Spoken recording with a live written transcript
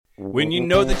When you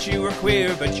know that you are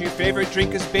queer, but your favorite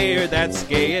drink is beer, that's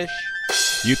gayish.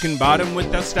 You can bottom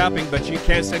without stopping, but you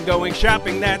can't stand going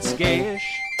shopping, that's gayish.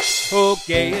 Oh,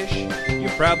 gayish, you're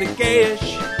probably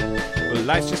gayish. Well,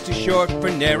 life's just too short for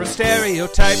narrow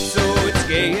stereotypes, so it's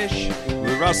gayish.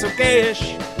 We're also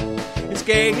gayish. It's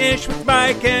gayish with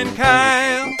Mike and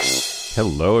Kyle.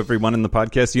 Hello, everyone in the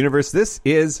podcast universe. This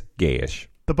is Gayish,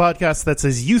 the podcast that's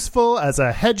as useful as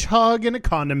a hedgehog in a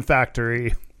condom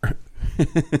factory.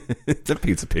 It's a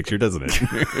pizza picture, doesn't it?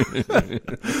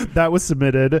 That was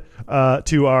submitted to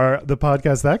the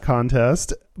Podcast That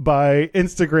contest by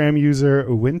Instagram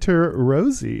user Winter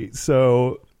Rosie.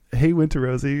 So, hey, Winter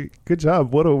Rosie, good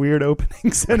job. What a weird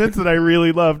opening sentence that I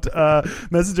really loved.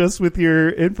 Message us with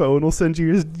your info and we'll send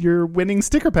you your winning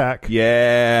sticker pack.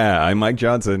 Yeah, I'm Mike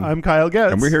Johnson. I'm Kyle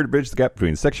Getz. And we're here to bridge the gap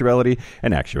between sexuality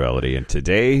and actuality. And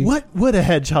today... What would a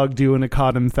hedgehog do in a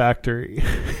condom factory?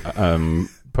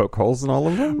 Poke holes in all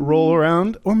of them? Roll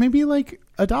around? Or maybe, like,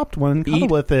 adopt one and cuddle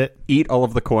with it. Eat all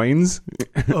of the coins?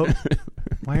 Oh,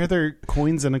 why are there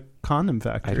coins in a condom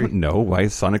factory? I don't know. Why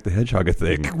is Sonic the Hedgehog a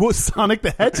thing? Well, Sonic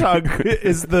the Hedgehog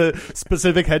is the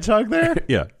specific hedgehog there?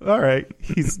 Yeah. All right.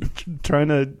 He's trying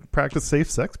to practice safe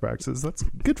sex practices. That's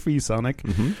good for you, Sonic.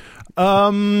 Mm-hmm.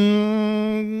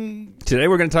 Today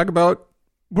we're going to talk about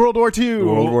World War II.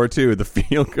 World War II, the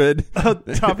feel-good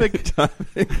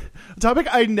topic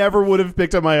I never would have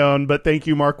picked on my own, but thank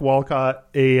you, Mark Walcott,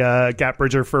 a Gap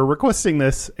Bridger, for requesting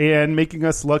this and making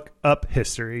us look up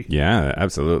history. Yeah,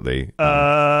 absolutely.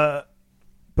 But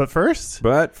first,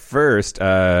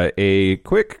 a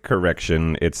quick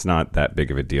correction. It's not that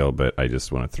big of a deal, but I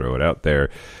just want to throw it out there.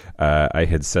 I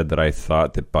had said that I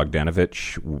thought that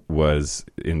Bogdanovich was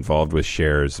involved with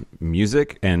Cher's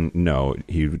music, and no,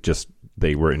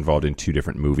 they were involved in two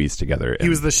different movies together. He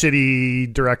was the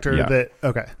shitty director that...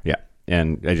 Okay. Yeah.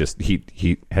 And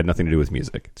he had nothing to do with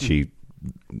music. She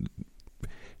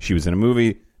was in a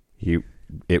movie.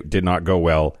 It did not go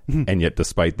well. And yet,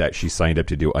 despite that, she signed up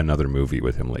to do another movie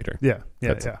with him later. Yeah.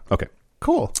 Okay.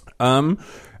 Cool.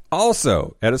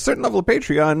 Also, at a certain level of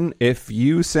Patreon, if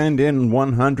you send in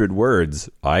 100 words,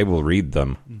 I will read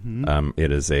them. Mm-hmm.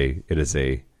 It is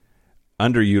a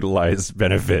underutilized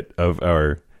benefit of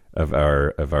our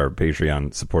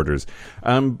Patreon supporters.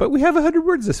 But we have 100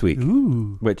 words this week.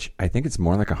 Ooh. Which I think it's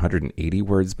more like 180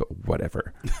 words, but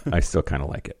whatever. I still kind of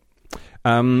like it.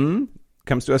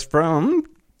 Comes to us from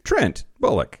Trent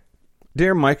Bullock.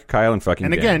 Dear Mike, Kyle, and fucking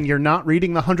And again, Dan. You're not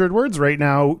reading the 100 words right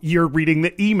now. You're reading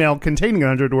the email containing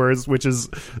 100 words, which is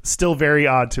still very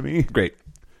odd to me. Great.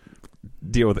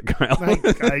 Deal with it, Kyle.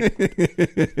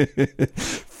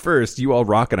 First, you all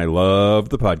rock, and I love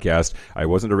the podcast. I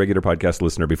wasn't a regular podcast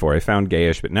listener before I found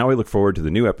Gayish, but now I look forward to the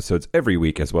new episodes every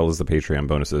week, as well as the Patreon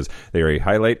bonuses. They are a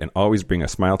highlight and always bring a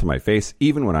smile to my face,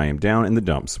 even when I am down in the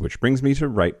dumps, which brings me to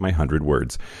write my 100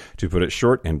 words. To put it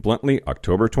short and bluntly,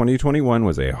 October 2021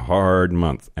 was a hard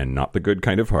month, and not the good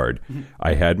kind of hard.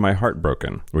 I had my heart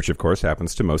broken, which of course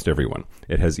happens to most everyone.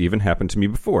 It has even happened to me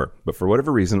before, but for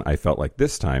whatever reason, I felt like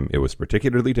this time it was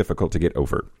particularly difficult to get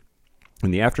over. In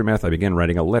the aftermath, I began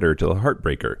writing a letter to the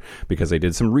heartbreaker because I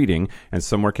did some reading and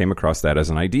somewhere came across that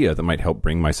as an idea that might help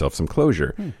bring myself some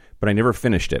closure. But I never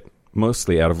finished it,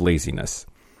 mostly out of laziness.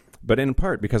 But in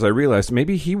part because I realized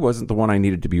maybe he wasn't the one I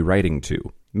needed to be writing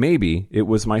to. Maybe it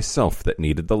was myself that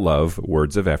needed the love,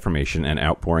 words of affirmation, and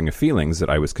outpouring of feelings that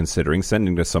I was considering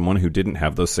sending to someone who didn't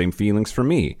have those same feelings for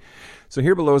me. So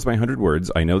here below is my 100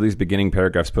 words. I know these beginning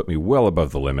paragraphs put me well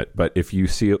above the limit, but if you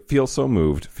feel so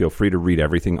moved, feel free to read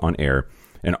everything on air.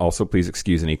 And also please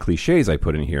excuse any cliches I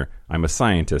put in here. I'm a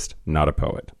scientist, not a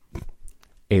poet.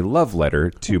 A love letter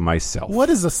to myself. What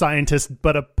is a scientist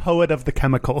but a poet of the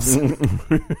chemicals?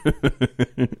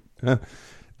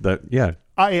 Yeah.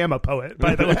 I am a poet,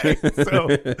 by the way, so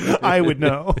I would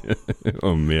know.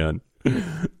 Oh, man.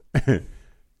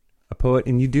 A poet,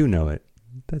 and you do know it.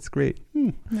 That's great.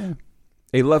 Yeah.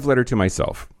 A love letter to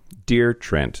myself. Dear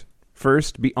Trent,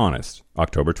 first, be honest.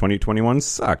 October 2021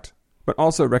 sucked, but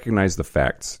also recognize the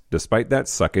facts. Despite that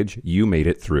suckage, you made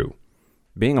it through.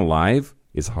 Being alive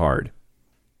is hard.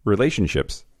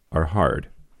 Relationships are hard.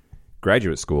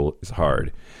 Graduate school is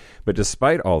hard. But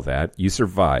despite all that, you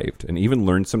survived and even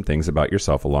learned some things about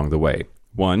yourself along the way.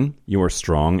 1, you are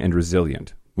strong and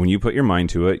resilient. When you put your mind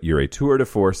to it, you're a tour de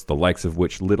force, the likes of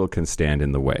which little can stand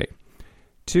in the way.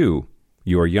 2,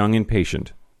 you are young and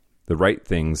patient. The right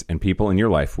things and people in your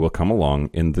life will come along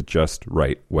in the just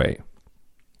right way.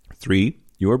 3,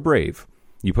 you are brave.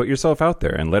 You put yourself out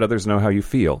there and let others know how you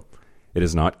feel. It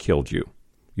has not killed you.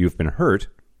 You've been hurt,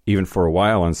 even for a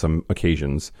while on some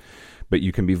occasions, but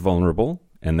you can be vulnerable,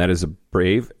 and that is a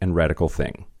brave and radical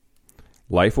thing.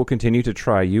 Life will continue to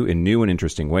try you in new and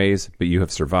interesting ways, but you have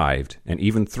survived and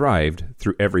even thrived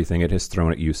through everything it has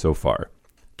thrown at you so far.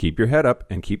 Keep your head up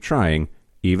and keep trying,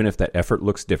 even if that effort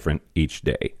looks different each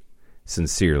day.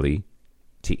 Sincerely,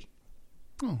 T.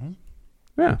 Oh,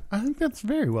 Yeah. I think that's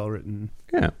very well written.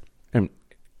 Yeah. And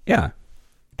yeah.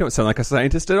 Don't sound like a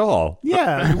scientist at all.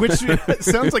 Yeah, which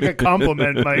sounds like a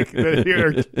compliment, Mike, that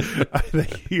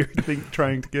you're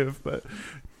trying to give. But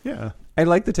yeah, I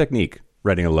like the technique,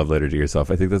 writing a love letter to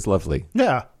yourself. I think that's lovely.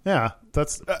 yeah.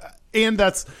 That's and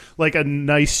that's like a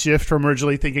nice shift from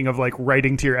originally thinking of like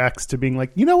writing to your ex to being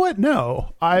like, you know what?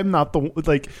 No, I'm not the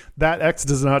like that ex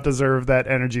does not deserve that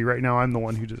energy right now. I'm the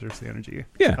one who deserves the energy.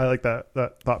 Yeah. I like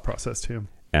that thought process too.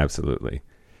 Absolutely.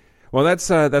 Well, that's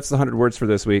the 100 words for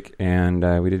this week, and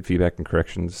we did feedback and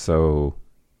corrections, so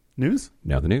News?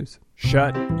 now the news.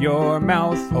 Shut your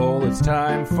mouth hole. It's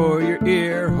time for your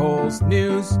ear holes.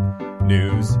 News.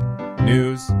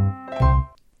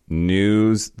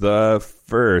 News the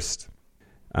first.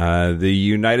 The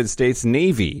United States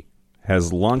Navy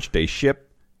has launched a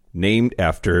ship named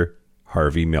after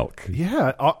Harvey Milk.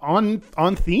 Yeah, on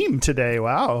theme today.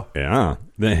 Wow. Yeah.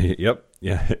 Yep.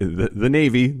 Yeah. The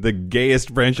Navy, the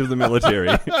gayest branch of the military,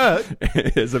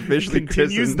 is officially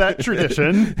Continues christened. that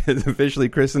tradition. Is officially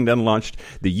christened and launched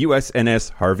the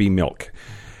USNS Harvey Milk.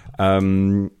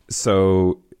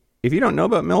 So if you don't know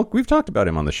about Milk, we've talked about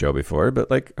him on the show before, but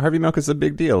like Harvey Milk is a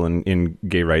big deal in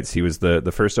gay rights. He was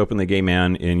the first openly gay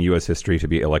man in U.S. history to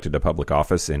be elected to public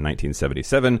office in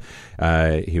 1977.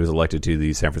 He was elected to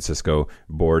the San Francisco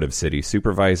Board of City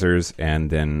Supervisors, and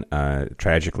then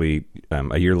tragically,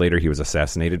 a year later, he was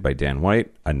assassinated by Dan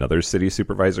White, another city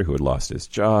supervisor who had lost his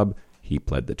job. He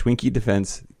pled the Twinkie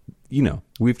defense. You know,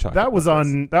 we've talked That about was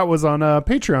on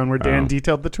Patreon where Dan Oh.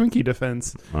 detailed the Twinkie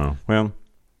defense. Oh, well.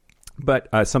 But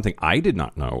something I did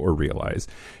not know or realize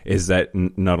is that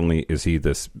not only is he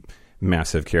this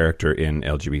massive character in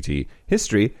LGBT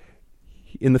history,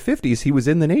 in the 50s, he was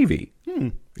in the Navy.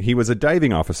 He was a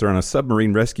diving officer on a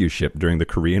submarine rescue ship during the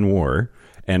Korean War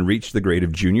and reached the grade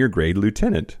of junior grade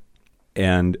lieutenant.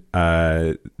 And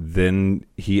then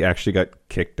he actually got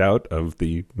kicked out of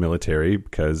the military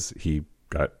because he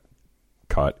got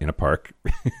caught in a park.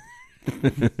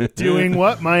 Doing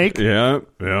what, Mike? Yeah.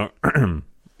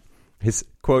 His,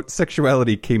 quote,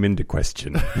 sexuality came into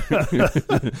question. But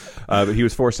he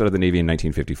was forced out of the Navy in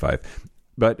 1955.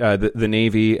 But the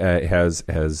Navy has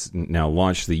now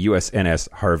launched the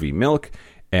USNS Harvey Milk,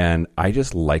 and I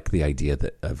just like the idea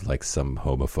of like some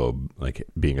homophobe like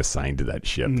being assigned to that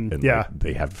ship, and yeah. like,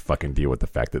 they have to fucking deal with the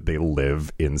fact that they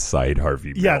live inside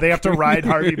Harvey Milk. Yeah, they have to ride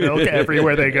Harvey Milk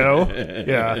everywhere they go.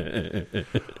 Yeah.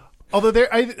 Although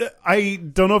I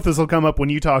don't know if this will come up when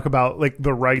you talk about like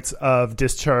the rights of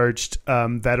discharged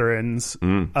veterans.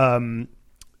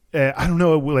 I don't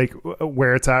know like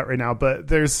where it's at right now, but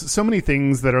there's so many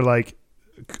things that are like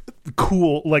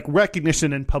cool, like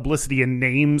recognition and publicity and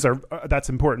names are that's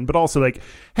important, but also like,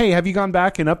 hey, have you gone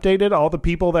back and updated all the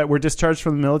people that were discharged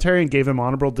from the military and gave them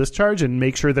honorable discharge and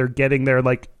make sure they're getting their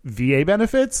like VA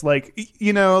benefits? Like,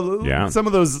 you know, Yeah. some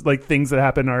of those like things that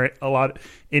happen are a lot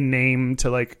in name to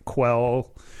like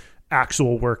quell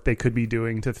actual work they could be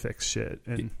doing to fix shit.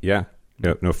 And Yeah,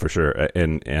 no, for sure.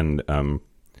 And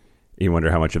you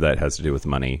wonder how much of that has to do with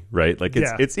money, right? Like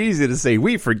it's easy to say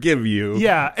we forgive you.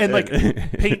 yeah, and like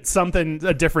paint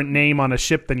a different name on a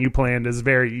ship than you planned is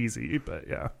very easy, but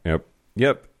yeah.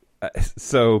 Yep.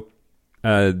 So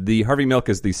the Harvey Milk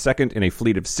is the second in a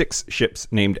fleet of 6 ships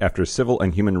named after civil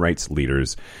and human rights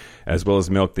leaders. As well as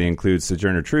Milk, they include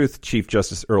Sojourner Truth, Chief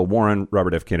Justice Earl Warren,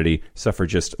 Robert F. Kennedy,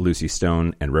 suffragist Lucy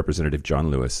Stone, and Representative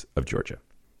John Lewis of Georgia.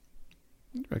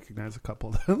 I recognize a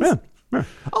couple of those. Yeah.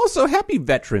 Also, happy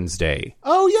Veterans Day.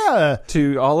 Oh yeah.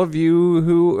 To all of you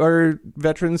who are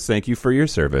veterans, thank you for your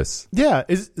service. Yeah,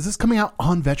 is this coming out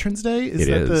on Veterans Day? It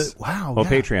is. Wow. Well,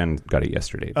 yeah. Patreon got it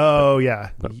yesterday. Oh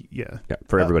yeah. Yeah.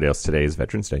 For everybody else, today is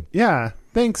Veterans Day. Yeah.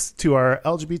 Thanks to our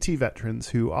LGBT veterans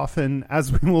who often,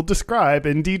 as we will describe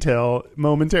in detail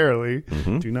momentarily,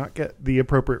 do not get the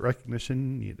appropriate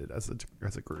recognition needed as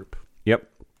a group. Yep.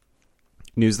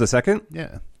 News the second?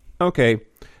 Yeah. Okay.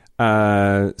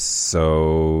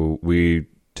 So we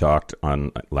talked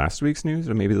on last week's news,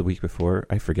 or maybe the week before.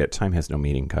 I forget. Time has no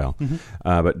meaning, Kyle.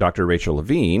 But Dr. Rachel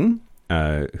Levine,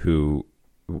 who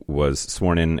was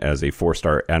sworn in as a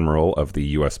 4-star admiral of the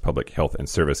U.S. Public Health and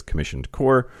Service Commissioned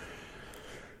Corps.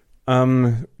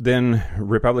 Then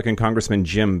Republican Congressman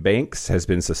Jim Banks has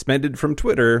been suspended from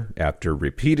Twitter after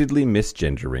repeatedly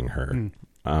misgendering her.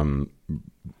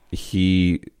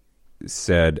 He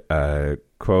said,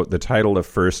 quote, "The title of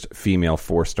first female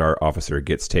 4-star officer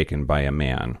gets taken by a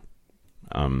man."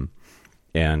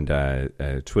 And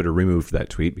Twitter removed that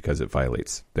tweet because it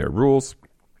violates their rules.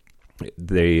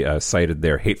 They cited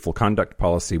their hateful conduct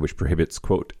policy, which prohibits,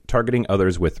 quote, targeting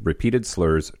others with repeated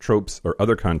slurs, tropes, or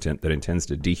other content that intends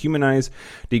to dehumanize,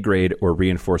 degrade, or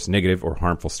reinforce negative or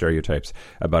harmful stereotypes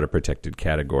about a protected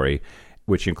category,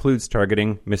 which includes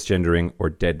targeting, misgendering, or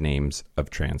dead names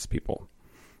of trans people.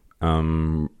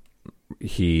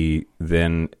 He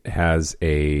then has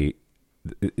he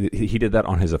did that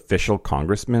on his official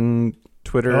congressman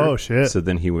Twitter. Oh, shit. So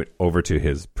then he went over to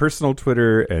his personal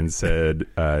Twitter and said,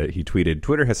 he tweeted,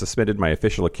 Twitter has suspended my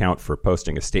official account for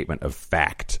posting a statement of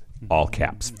fact. All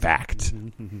caps, fact.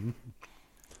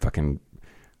 Fucking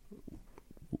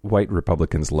white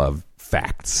Republicans love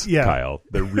facts, Yeah. Kyle.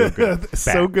 They're real good at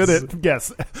So facts. good at,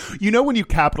 yes. You know when you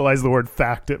capitalize the word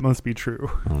fact, it must be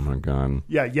true. Oh, my God.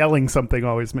 Yeah, yelling something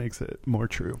always makes it more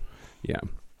true. Yeah.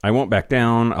 I won't back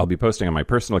down. I'll be posting on my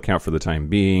personal account for the time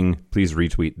being. Please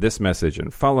retweet this message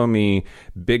and follow me.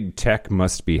 Big tech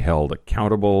must be held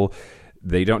accountable.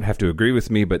 They don't have to agree with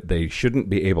me, but they shouldn't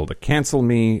be able to cancel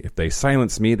me. If they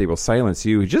silence me, they will silence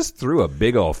you. He just threw a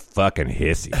big old fucking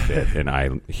hissy fit, and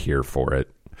I'm here for it.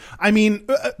 I mean,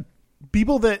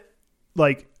 people that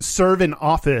like serve in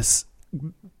office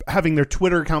having their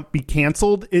Twitter account be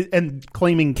canceled and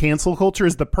claiming cancel culture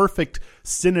is the perfect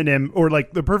synonym or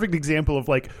like the perfect example of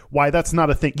like why that's not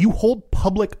a thing. You hold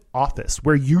public office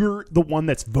where you're the one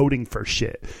that's voting for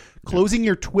shit. Closing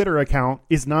your Twitter account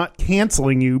is not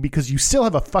canceling you because you still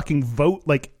have a fucking vote.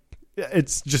 Like,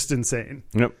 it's just insane.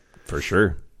 Yep, for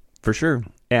sure. For sure.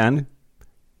 And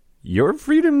your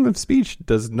freedom of speech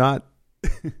does not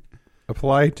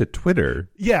apply to Twitter.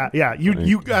 Yeah.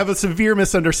 You have a severe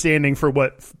misunderstanding for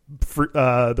what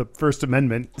the First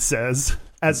Amendment says,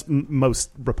 as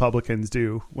most Republicans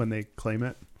do when they claim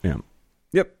it. Yeah.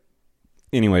 Yep.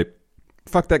 Anyway,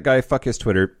 fuck that guy. Fuck his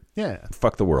Twitter. Yeah.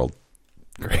 Fuck the world.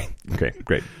 Great. Okay,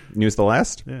 great. News the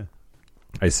last? Yeah.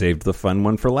 I saved the fun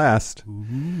one for last.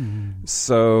 Ooh.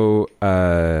 So,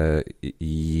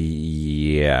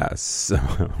 yeah. So,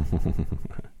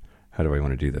 how do I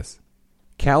want to do this?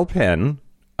 Kal Penn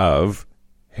of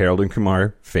Harold and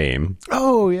Kumar fame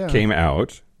came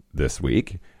out this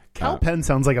week. Kal Penn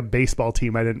sounds like a baseball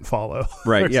team I didn't follow.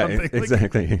 Right, yeah, something.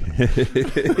 exactly.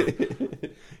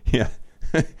 Yeah.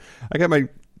 I got my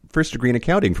first degree in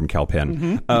accounting from Kal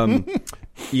Penn.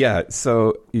 Yeah,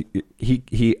 so he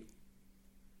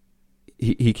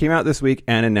came out this week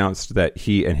and announced that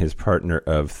he and his partner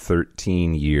of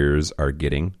 13 years are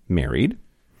getting married.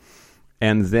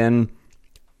 And then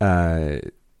 11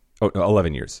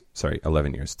 years. Sorry,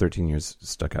 11 years. 13 years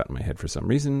stuck out in my head for some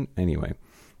reason. Anyway.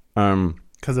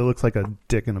 Because it looks like a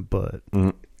dick in a butt.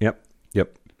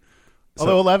 Yep.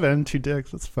 Although 11, 2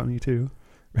 dicks, that's funny too.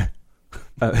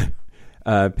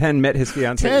 Penn met his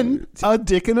fiance. 10, a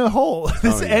dick in a hole.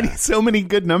 So many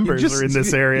good numbers are in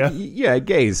this area. Yeah,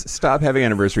 gays, stop having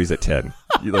anniversaries at 10.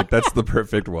 That's the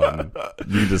perfect one.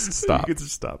 You just stop. You can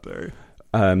just stop there.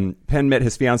 Penn met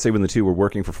his fiance when the two were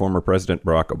working for former President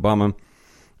Barack Obama.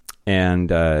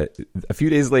 And a few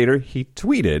days later, he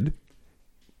tweeted,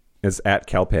 as at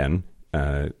Kal Penn,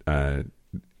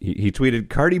 he tweeted,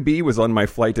 Cardi B was on my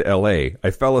flight to L.A.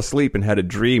 I fell asleep and had a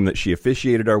dream that she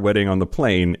officiated our wedding on the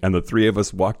plane, and the three of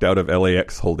us walked out of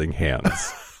LAX holding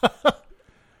hands.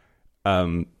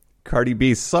 Cardi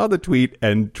B saw the tweet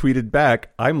and tweeted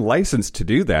back, I'm licensed to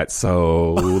do that,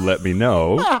 so let me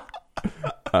know.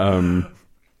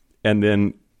 And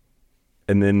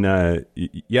then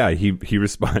he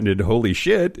responded, holy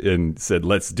shit, and said,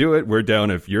 let's do it. We're down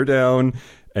if you're down.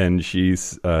 And she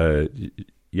said,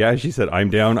 I'm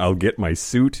down. I'll get my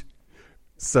suit.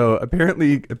 So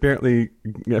apparently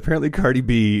Cardi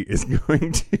B is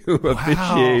going to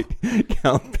officiate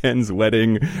Kal Penn's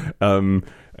wedding. And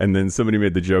then somebody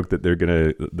made the joke that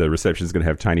the reception is gonna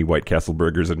have tiny White Castle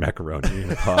burgers and macaroni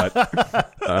in a pot.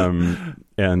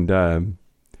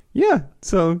 Yeah,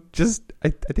 so just I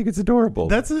think it's adorable.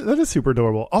 That is super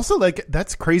adorable. Also, like,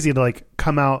 that's crazy to like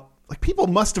come out. Like, people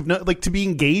must have known, like, to be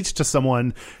engaged to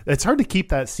someone. It's hard to keep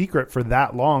that secret for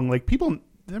that long. Like,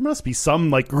 there must be some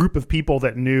like group of people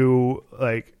that knew.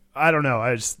 Like, I don't know.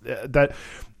 I just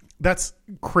that's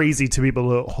crazy to be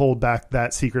able to hold back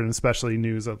that secret, and especially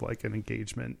news of like an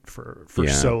engagement for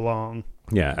so long.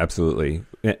 Yeah, absolutely.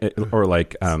 Or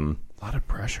like a lot of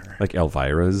pressure. Like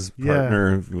Elvira's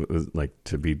partner was like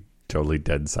to be totally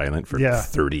dead silent for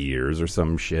 30 years or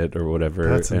some shit or whatever.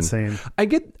 That's insane. I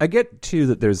get too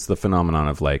that there's the phenomenon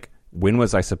of like, when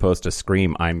was I supposed to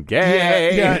scream I'm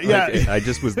gay? Yeah. Like, I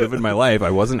just was living my life. I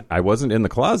wasn't in the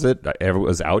closet. I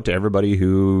was out to everybody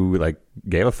who like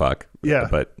gave a fuck. Yeah.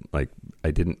 But like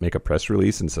I didn't make a press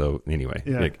release, and so anyway,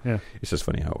 it's just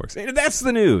funny how it works. And that's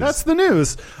the news. That's the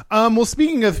news. Well,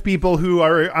 speaking of people who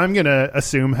are, I'm going to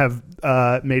assume, have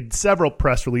made several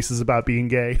press releases about being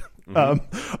gay, are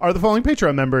the following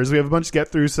Patreon members. We have a bunch to get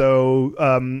through, so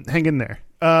hang in there.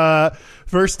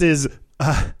 First is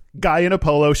Guy in a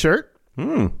polo shirt.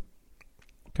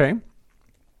 Okay.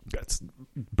 That's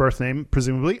birth name,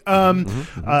 presumably.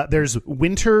 There's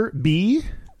Winter B.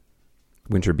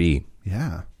 Winter B.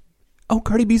 Yeah. Oh,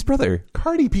 Cardi B's brother.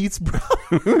 Cardi B's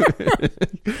brother.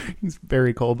 He's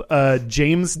very cold.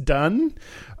 James Dunn.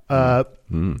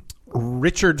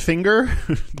 Richard Finger.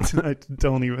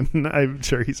 I'm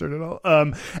sure he's heard it all.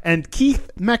 And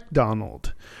Keith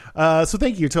MacDonald. So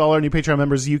thank you to all our new Patreon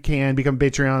members. You can become a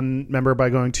Patreon member by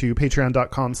going to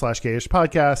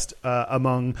patreon.com/gayishpodcast.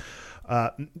 Among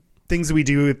things that we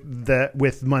do that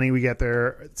with money we get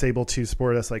there, it's able to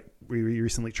support us. Like we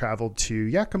recently traveled to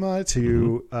Yakima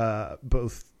to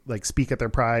both like speak at their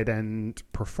Pride and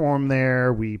perform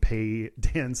there. We pay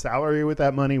Dan's salary with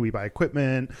that money. We buy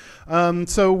equipment.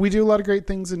 So we do a lot of great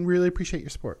things and really appreciate your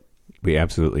support. We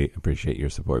absolutely appreciate your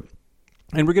support.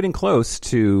 And we're getting close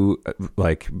to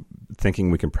like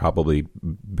thinking we can probably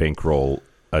bankroll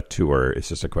a tour. It's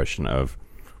just a question of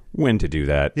when to do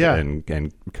that and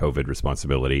COVID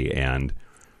responsibility and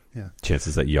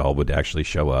chances that y'all would actually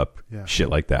show up, shit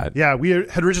like that. Yeah, we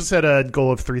had originally set a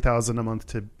goal of $3,000 a month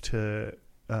to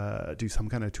do some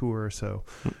kind of tour. So,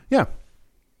 yeah.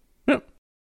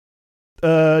 Do you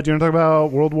want to talk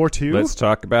about World War II? Let's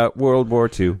talk about World War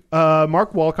II.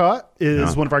 Mark Walcott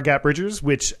is one of our Gap Bridgers,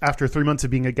 which after 3 months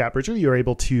of being a Gap Bridger, you're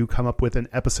able to come up with an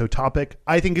episode topic.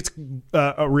 I think it's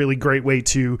a really great way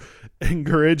to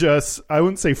encourage us. I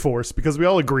wouldn't say force, because we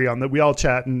all agree on that. We all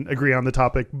chat and agree on the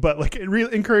topic, but like it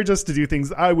really encourage us to do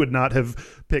things I would not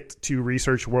have picked to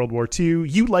research World War II.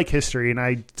 You like history, and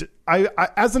I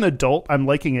as an adult, I'm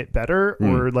liking it better,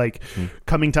 or like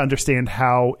coming to understand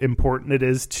how important it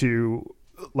is to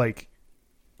like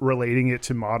relating it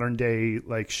to modern day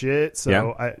like shit.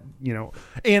 So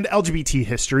and LGBT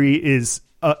history is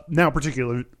now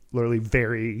particularly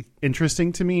very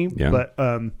interesting to me. But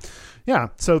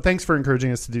so thanks for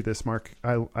encouraging us to do this, Mark.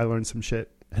 I learned some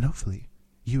shit, and hopefully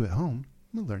you at home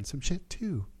will learn some shit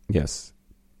too. Yes.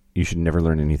 You should never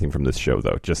learn anything from this show,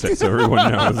 though, just so everyone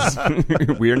knows.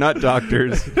 We are not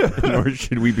doctors, nor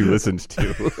should we be listened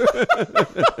to.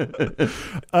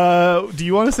 Do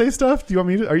you want to say stuff? Do you want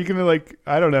me to? Are you going to, like,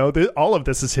 I don't know. All of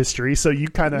this is history, so you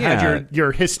kind of had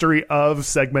your history of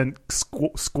segment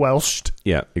squelched.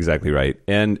 Yeah, exactly right.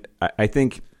 And I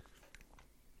think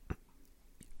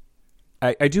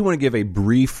I do want to give a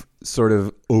brief sort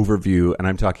of overview, and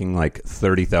I'm talking like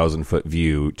 30,000 foot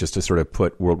view, just to sort of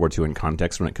put World War II in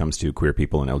context when it comes to queer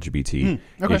people and LGBT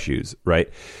issues, right?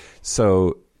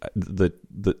 So the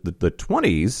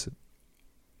 20s,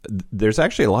 there's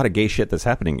actually a lot of gay shit that's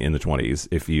happening in the 20s.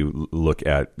 If you look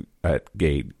at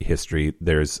gay history,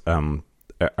 there's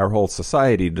our whole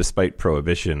society, despite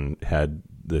prohibition, had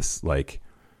this like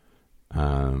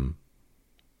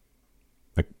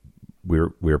we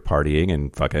were partying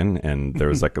and fucking, and there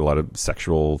was like a lot of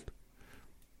sexual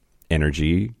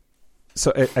energy.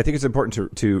 So I think it's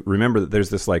important to remember that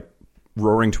there's this like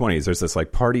roaring 20s. There's this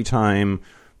like party time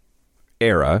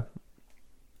era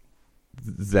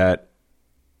that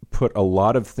put a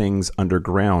lot of things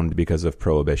underground because of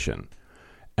prohibition.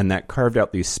 And that carved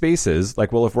out these spaces.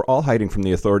 Like, well, if we're all hiding from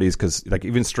the authorities, because like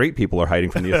even straight people are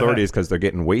hiding from the authorities because they're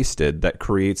getting wasted, that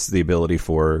creates the ability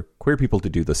for queer people to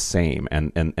do the same.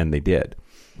 And they did.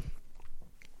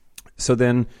 So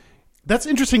then... That's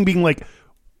interesting, being like,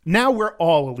 now we're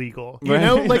all illegal. You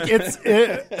know? Like,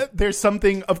 there's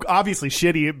something of obviously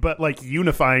shitty, but like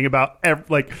unifying about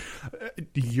like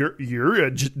you're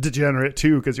a degenerate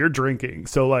too because you're drinking.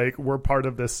 So like we're part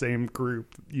of this same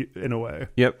group in a way.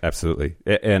 Yep, absolutely.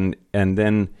 And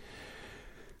then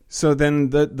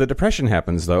the depression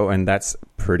happens though, and that's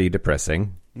pretty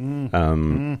depressing.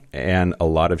 And a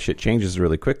lot of shit changes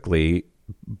really quickly,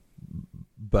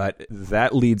 but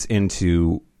that leads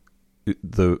into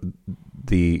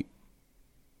the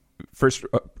first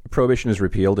prohibition is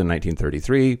repealed in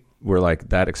 1933. We're like,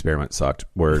 that experiment sucked.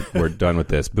 We're done with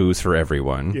this. Booze for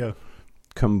everyone. Yeah.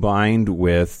 Combined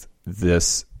with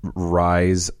this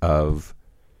rise of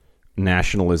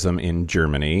nationalism in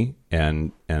Germany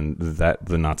and that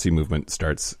the Nazi movement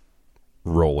starts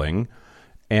rolling,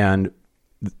 and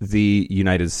the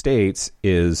United States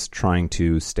is trying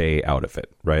to stay out of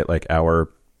it, right? Like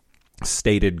our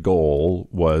stated goal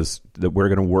was that we're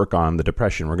going to work on the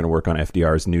Depression. We're going to work on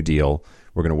FDR's New Deal.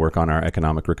 We're going to work on our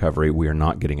economic recovery. We are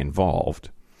not getting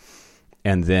involved.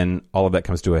 And then all of that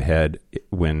comes to a head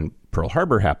when Pearl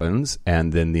Harbor happens,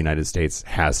 and then the United States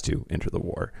has to enter the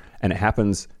war. And it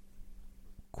happens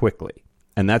quickly.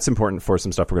 And that's important for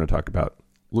some stuff we're going to talk about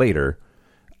later.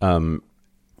 And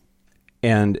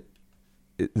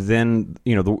then,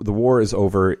 the war is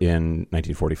over in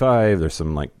 1945. There's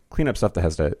some like cleanup stuff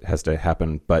that has to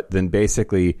happen. But then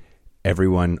basically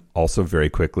everyone also very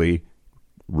quickly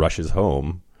rushes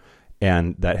home.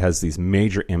 And that has these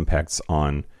major impacts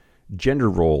on gender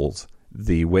roles,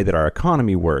 the way that our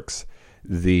economy works.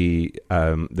 The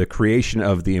creation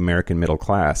of the American middle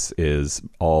class is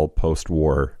all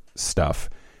post-war stuff.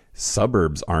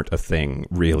 Suburbs aren't a thing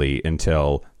really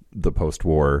until the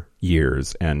post-war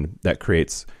years, and that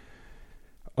creates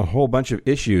a whole bunch of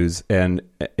issues. And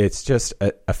it's just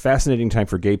a fascinating time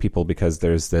for gay people because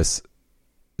there's this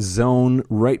zone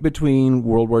right between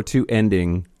World War II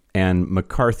ending and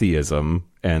McCarthyism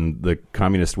and the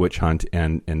communist witch hunt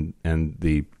and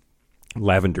the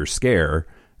Lavender Scare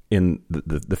in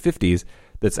the 50s.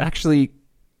 That's actually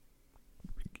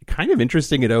kind of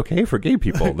interesting and okay for gay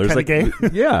people. There's like gay?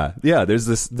 yeah. There's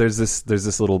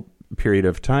this little period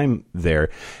of time there,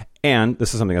 and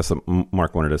this is something else that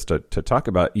Mark wanted us to talk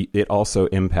about. It also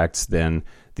impacts then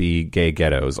the gay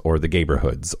ghettos or the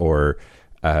gayborhoods or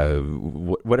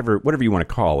whatever you want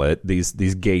to call it.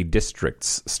 These gay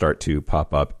districts start to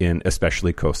pop up in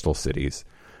especially coastal cities.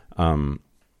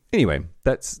 Anyway,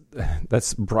 that's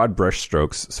broad brush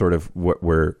strokes, sort of what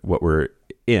we're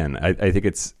in. I think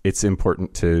it's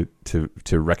important to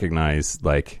recognize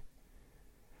like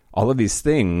all of these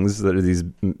things that are these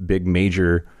big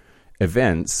major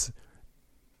events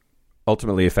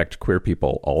ultimately affect queer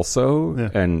people also. Yeah.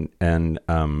 And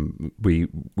we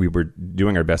were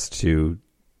doing our best to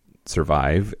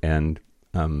survive, and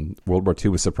World War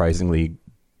II was surprisingly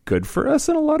good for us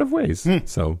in a lot of ways.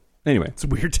 So anyway, it's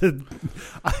weird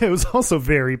it was also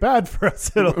very bad for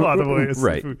us in a lot of ways.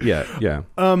 Right. Yeah.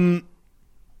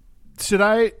 Should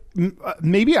I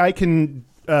maybe I can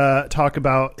talk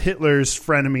about Hitler's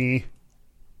frenemy,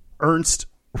 Ernst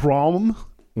Röhm?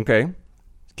 Okay.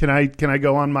 Can I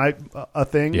go on my a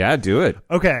thing? Yeah, do it.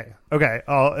 Okay.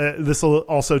 This will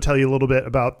also tell you a little bit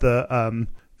about the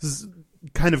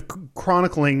kind of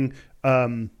chronicling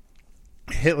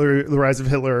Hitler, the rise of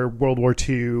Hitler, World War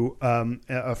II,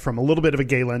 from a little bit of a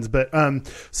gay lens. But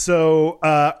so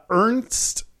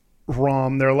Ernst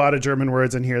Röhm, there are a lot of German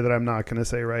words in here that I'm not going to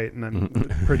say right, and I'm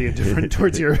pretty indifferent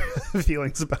towards your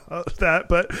feelings about that.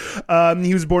 But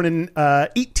he was born in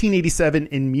 1887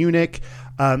 in Munich.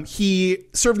 He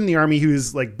served in the army. He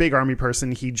was like big army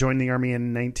person. He joined the army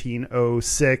in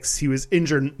 1906. He was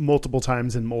injured multiple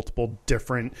times in multiple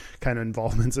different kind of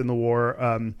involvements in the war.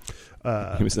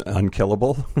 He was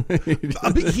unkillable.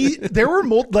 There were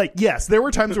there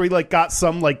were times where he like got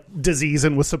some like disease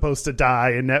and was supposed to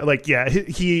die, and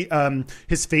he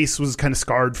his face was kind of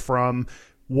scarred from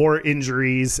war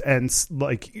injuries and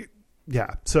so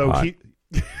he.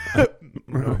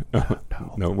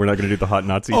 No, we're not going to do the hot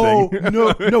Nazi thing.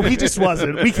 No, he just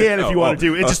wasn't. We can if you want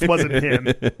to. It just wasn't him.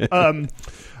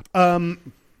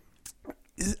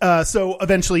 So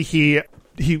eventually he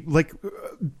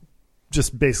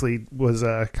just basically was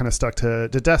kind of stuck to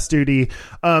death duty.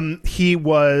 He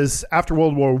was, after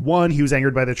World War I, he was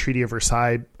angered by the Treaty of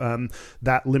Versailles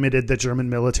that limited the German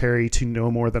military to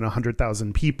no more than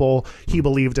 100,000 people. He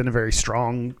believed in a very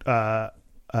strong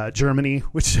Germany,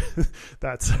 which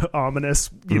that's ominous,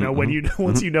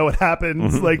 once you know what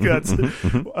happens, like that's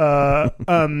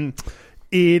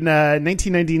in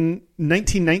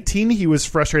 1919 he was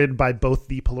frustrated by both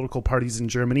the political parties in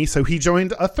Germany, so he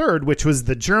joined a third, which was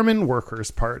the German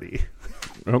Workers' Party.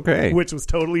 Okay. Which was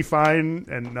totally fine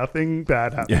and nothing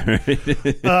bad happened.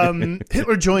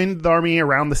 Hitler joined the army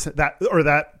around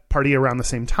that party around the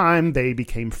same time. They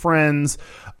became friends.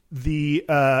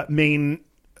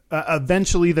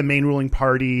 Eventually the main ruling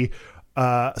party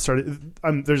started.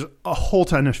 There's a whole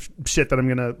ton of shit that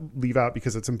I'm going to leave out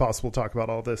because it's impossible to talk about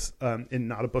all this in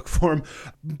not a book form.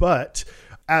 But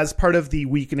as part of the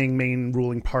weakening main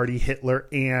ruling party, Hitler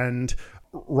and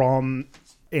Röhm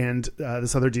and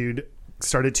this other dude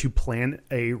started to plan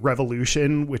a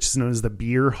revolution, which is known as the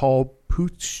Beer Hall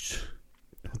Putsch.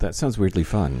 That sounds weirdly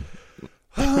fun.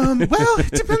 Well,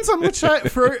 it depends on which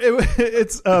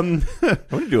it's I want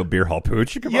to do a beer hall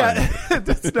pooch. Come on.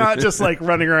 It's not just like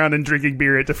running around and drinking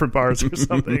beer at different bars or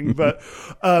something, but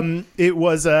it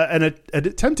was an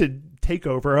attempted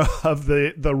takeover of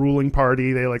the ruling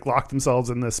party. They like locked themselves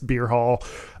in this beer hall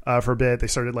for a bit. They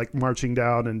started like marching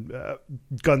down, and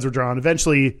guns were drawn.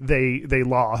 Eventually, they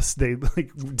lost. They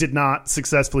like did not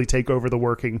successfully take over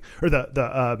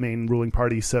the main ruling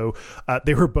party. So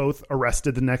they were both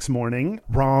arrested the next morning.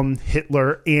 Röhm,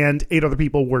 Hitler, and 8 other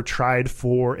people were tried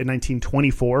in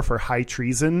 1924 for high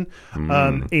treason,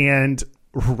 and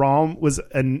Röhm was,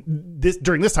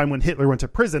 during this time when Hitler went to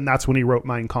prison, that's when he wrote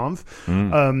Mein Kampf.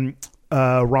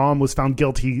 Röhm was found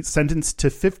guilty, sentenced to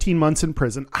 15 months in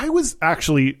prison. It was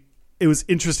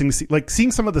interesting to see, like,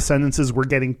 seeing some of the sentences we're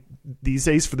getting these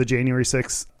days for the January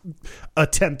 6th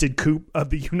attempted coup of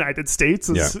the United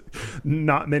States.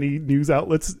 Not many news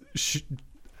outlets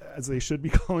as they should be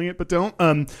calling it, but don't.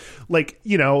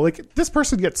 This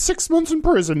person gets 6 months in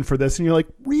prison for this, and you're like,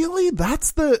 really?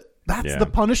 That's the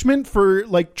punishment for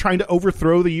like trying to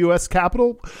overthrow the U.S.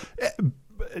 Capitol?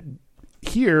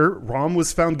 Here, Röhm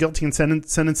was found guilty and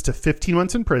sentenced to 15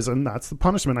 months in prison. That's the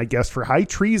punishment, I guess, for high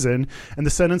treason. And the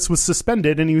sentence was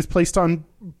suspended, and he was placed on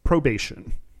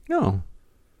probation. No.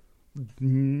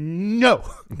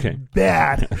 Okay.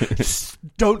 Bad.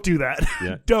 Don't do that.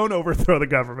 Yeah. Don't overthrow the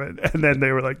government. And then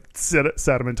they were like, sat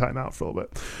him in timeout for a little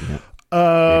bit. Yeah.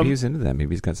 Maybe he's into that.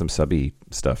 Maybe he's got some subby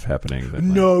stuff happening.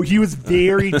 No, he was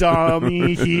very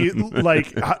dummy. He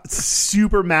like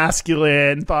super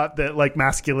masculine. Thought that like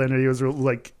masculinity was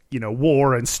like,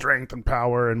 war and strength and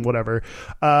power and whatever.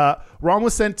 Röhm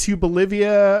was sent to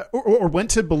Bolivia or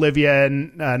went to Bolivia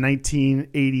in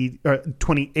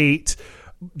 1928.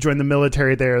 Joined the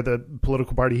military there. The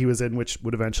political party he was in, which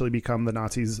would eventually become the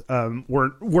Nazis,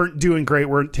 weren't doing great.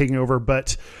 Weren't taking over,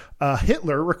 but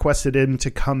Hitler requested him to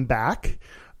come back.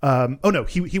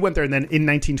 He went there, and then in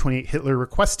 1928, Hitler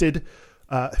requested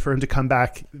for him to come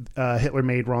back. Hitler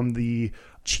made Röhm the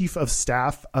chief of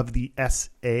staff of the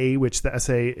SA, which the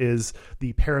SA is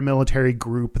the paramilitary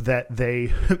group that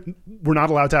they were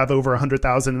not allowed to have over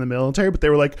 100,000 in the military, but they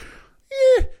were like,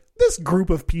 this group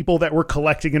of people that we're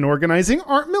collecting and organizing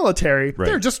aren't military. Right.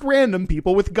 They're just random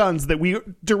people with guns that we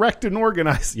direct and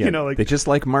organize. Yeah, they just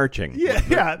like marching.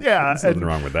 Yeah. There's nothing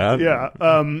wrong with that. Yeah.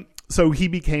 So he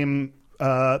became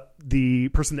the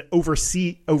person that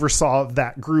oversaw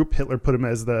that group. Hitler put him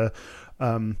as the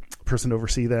person to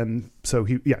oversee them. So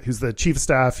he's the chief of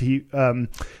staff. He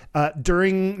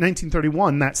during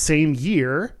 1931, that same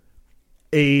year,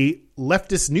 a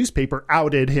leftist newspaper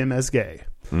outed him as gay.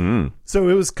 So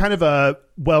it was kind of a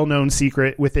well-known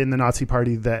secret within the Nazi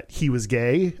Party that he was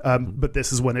gay, but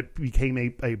this is when it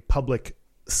became a public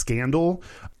scandal.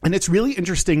 And it's really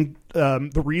interesting.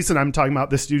 The reason I'm talking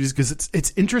about this dude is because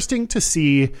it's interesting to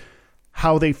see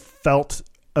how they felt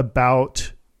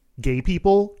about gay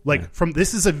people.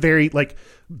 This is a very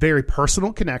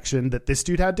personal connection that this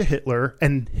dude had to Hitler,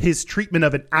 and his treatment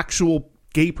of an actual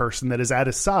gay person that is at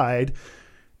his side,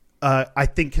 I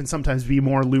think can sometimes be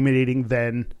more illuminating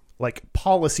than like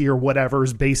policy or whatever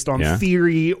is based on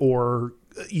theory, or,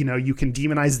 you can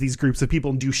demonize these groups of people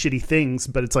and do shitty things,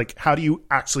 but it's like, how do you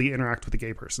actually interact with a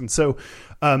gay person? So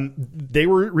they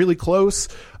were really close.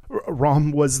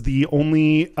 Röhm was the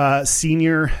only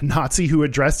senior Nazi who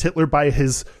addressed Hitler by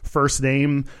his first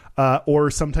name,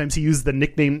 or sometimes he used the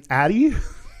nickname Addy.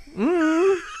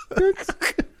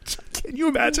 Can you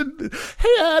imagine?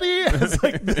 Hey, Addy, as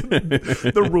like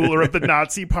the ruler of the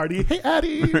Nazi Party. Hey,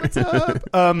 Addy, what's up?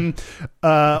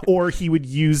 Or he would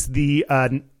use the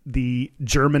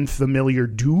German familiar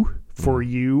 "du" for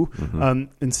you,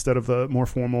 instead of a more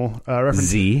formal reference.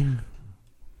 Z.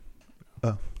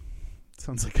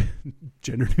 Sounds like a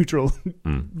gender neutral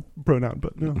pronoun,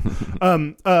 but no.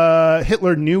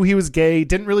 Hitler knew he was gay,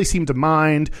 didn't really seem to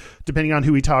mind. Depending on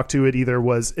who he talked to, it either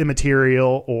was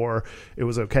immaterial or it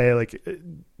was okay.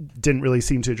 Didn't really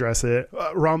seem to address it.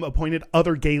 Röhm appointed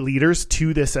other gay leaders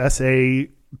to this SA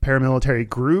paramilitary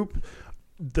group.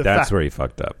 That's where he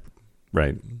fucked up,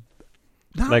 right?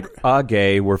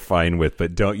 Gay we're fine with,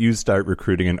 but don't you start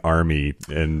recruiting an army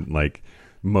and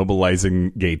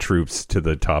mobilizing gay troops to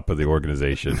the top of the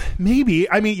organization. Maybe.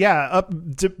 I mean,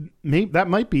 that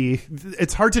might be.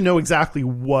 It's hard to know exactly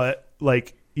what,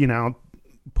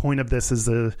 point of this is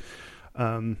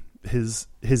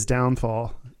his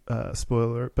downfall.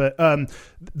 Spoiler. But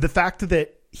the fact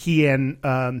that he and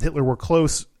Hitler were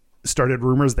close started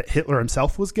rumors that Hitler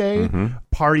himself was gay.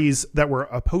 Parties that were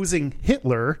opposing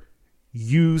Hitler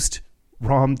used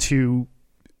Röhm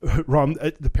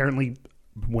apparently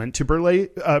went to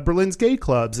Berlin's gay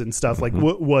clubs and stuff,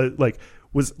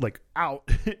 was out,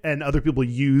 and other people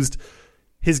used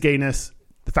his gayness,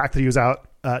 the fact that he was out,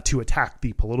 to attack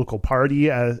the political party,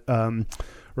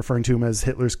 referring to him as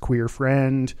Hitler's queer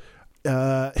friend.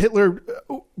 Hitler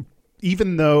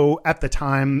even though at the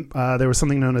time there was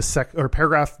something known as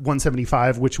Paragraph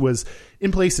 175, which was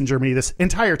in place in Germany this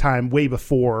entire time, way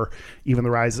before even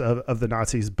the rise of the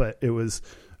Nazis, but it was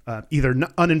either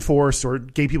unenforced or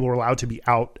gay people were allowed to be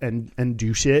out and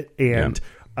do shit. And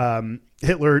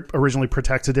Hitler originally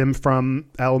protected him from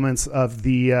elements of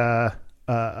the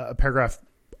Paragraph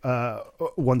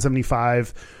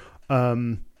 175.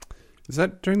 Is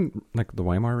that during like the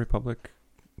Weimar Republic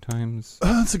times?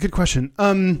 That's a good question.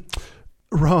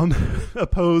 Romm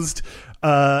opposed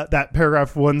that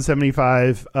Paragraph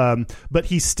 175, but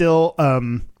he still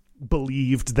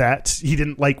believed that he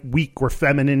didn't like weak or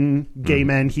feminine gay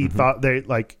men. He thought that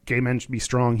like gay men should be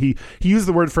strong. He used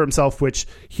the word for himself, which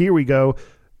here we go,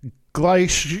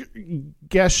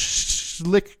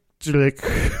 Gleichgeschlechtlich,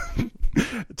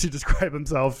 to describe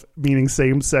himself, meaning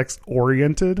same-sex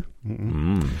oriented.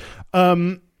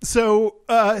 So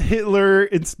Hitler,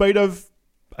 in spite of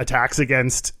attacks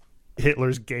against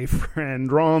Hitler's gay friend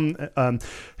Romm,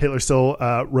 Hitler still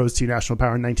rose to national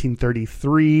power in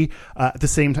 1933. At the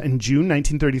same time, in June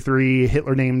 1933,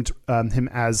 Hitler named him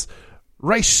as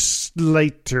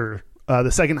Reichsleiter,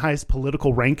 the second highest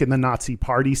political rank in the Nazi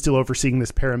party, still overseeing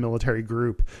this paramilitary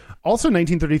group. Also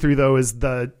 1933, though, is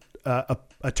the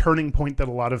a turning point that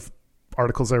a lot of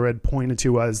articles I read pointed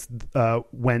to as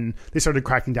when they started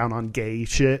cracking down on gay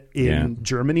shit in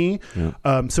Germany.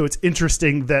 So it's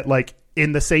interesting that like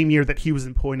in the same year that he was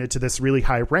appointed to this really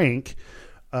high rank,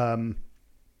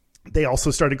 they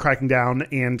also started cracking down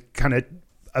and kind of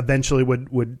eventually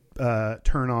would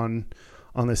turn on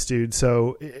this dude.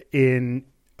 So in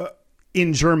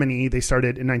Germany, they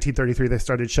started in 1933. They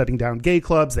started shutting down gay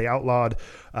clubs. They outlawed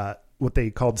what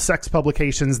they called sex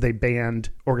publications. They banned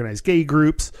organized gay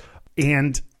groups,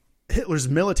 and Hitler's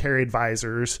military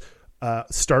advisors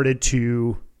started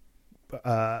to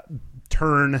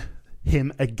turn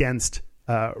him against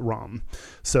Romm.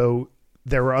 So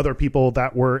there were other people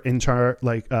that were in charge,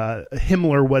 like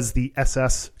Himmler was the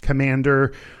SS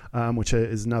commander, which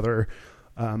is another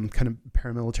kind of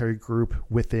paramilitary group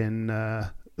within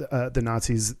the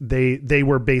Nazis. They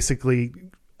were basically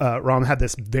Romm had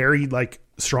this very like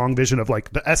strong vision of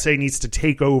like the SA needs to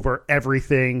take over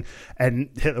everything, and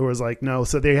Hitler was like no.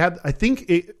 So they had, I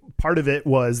think part of it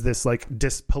was this like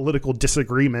political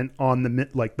disagreement on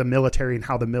the military and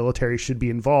how the military should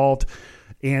be involved,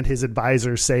 and his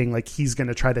advisors saying like he's going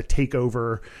to try to take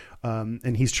over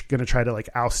and he's going to try to like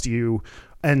oust you.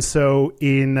 And so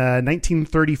in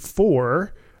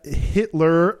 1934,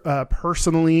 Hitler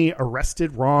personally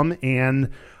arrested Romm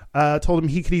and told him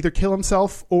he could either kill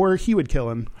himself or he would kill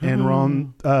him. And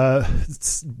Romm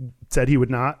said he would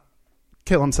not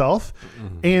kill himself.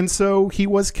 And so he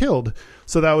was killed.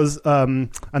 So that was a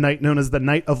night known as the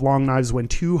Night of Long Knives, when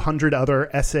 200 other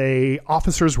SA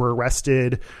officers were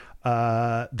arrested.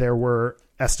 There were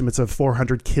estimates of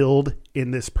 400 killed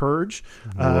in this purge.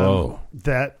 Apparently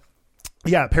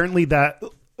that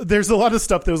there's a lot of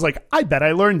stuff that was like, I bet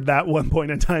I learned that one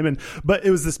point in time. But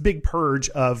it was this big purge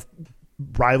of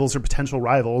rivals or potential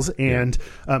rivals. And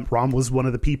Romm was one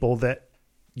of the people that,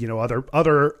 you know,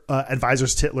 other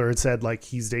advisors to Hitler had said like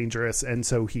he's dangerous. And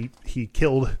so he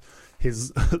killed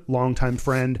his longtime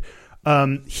friend.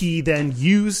 He then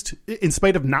used, in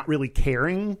spite of not really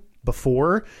caring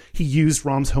before, he used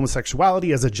Romm's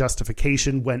homosexuality as a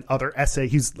justification when other SA,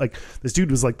 he's like, this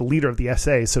dude was like the leader of the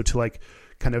SA. So to like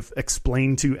kind of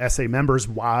explain to SA members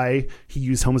why he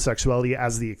used homosexuality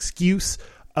as the excuse.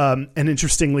 And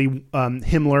interestingly,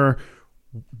 Himmler,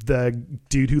 the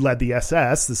dude who led the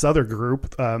SS, this other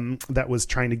group that was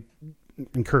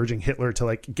encouraging Hitler to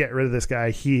like get rid of this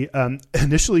guy,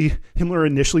 Himmler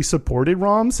initially supported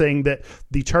Romm, saying that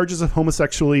the charges of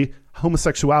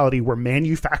homosexuality were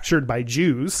manufactured by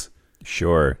Jews.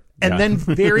 Sure. And then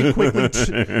very quickly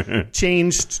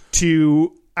changed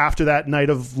to, after that Night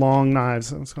of Long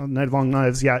Knives, it's called Night of Long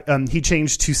Knives. Yeah. He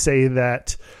changed to say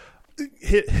that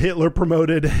Hitler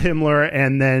promoted Himmler,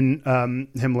 and then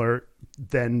Himmler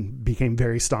then became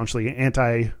very staunchly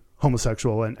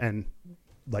anti-homosexual and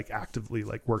like actively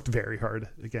like worked very hard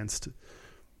against.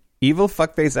 Evil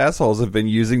fuckface assholes have been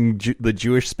using the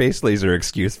Jewish space laser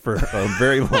excuse for a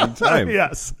very long time.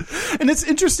 Yes. And it's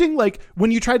interesting, like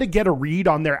when you try to get a read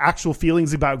on their actual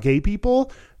feelings about gay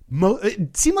people,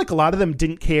 it seemed like a lot of them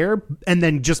didn't care and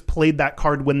then just played that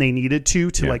card when they needed to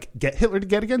like get Hitler to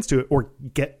get against it or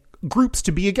get groups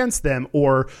to be against them,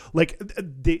 or like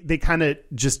they kind of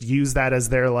just use that as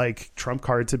their like trump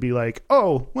card to be like,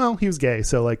 oh well, he was gay,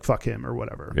 so like fuck him or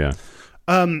whatever.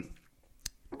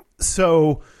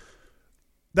 So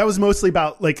that was mostly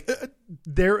about like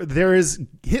there is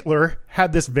Hitler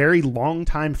had this very long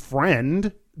time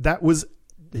friend that was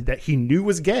that he knew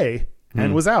was gay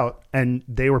and was out, and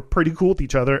they were pretty cool with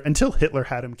each other until Hitler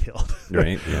had him killed.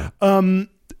 Right. Yeah.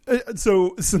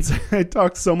 So since I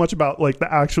talked so much about like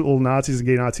the actual Nazis and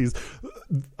gay Nazis,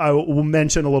 I will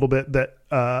mention a little bit that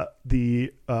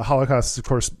the Holocaust is, of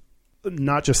course,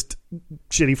 not just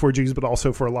shitty for Jews, but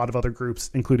also for a lot of other groups,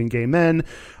 including gay men.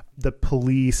 The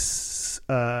police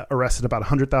arrested about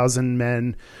 100,000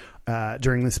 men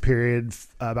during this period.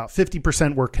 About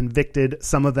 50% were convicted.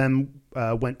 Some of them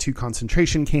went to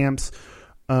concentration camps.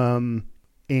 And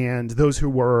those who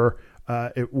were,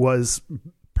 it was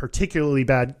particularly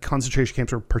bad. Concentration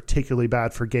camps were particularly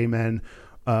bad for gay men.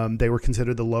 They were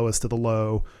considered the lowest of the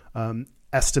low.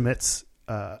 Estimates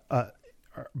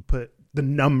put the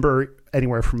number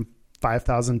anywhere from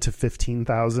 5,000 to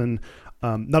 15,000.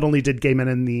 Not only did gay men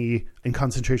in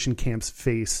concentration camps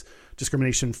face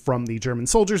discrimination from the German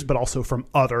soldiers, but also from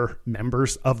other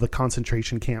members of the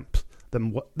concentration camp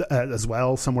as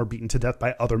well. Some were beaten to death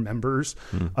by other members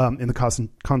in the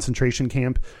concentration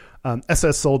camp.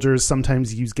 SS soldiers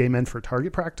sometimes use gay men for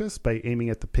target practice by aiming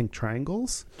at the pink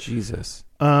triangles. Jesus.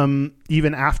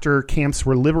 Even after camps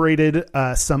were liberated,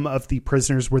 some of the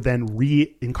prisoners were then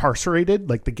re-incarcerated.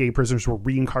 Like the gay prisoners were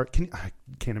I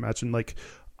can't imagine, like,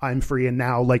 I'm free and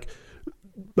now, like,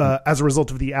 as a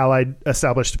result of the Allied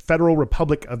established Federal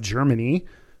Republic of Germany,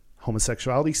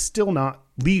 homosexuality still not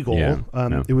legal.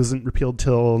 No. It wasn't repealed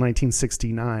till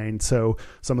 1969. So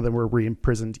some of them were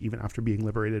re-imprisoned even after being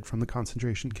liberated from the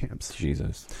concentration camps.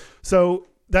 Jesus. So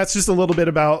that's just a little bit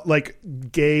about like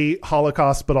gay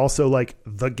Holocaust, but also like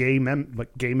the gay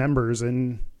members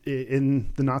in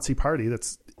the Nazi Party.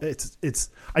 It's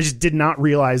I just did not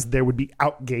realize there would be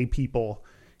out gay people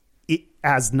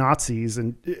as Nazis,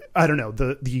 and I don't know,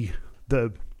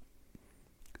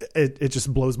 it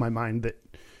just blows my mind that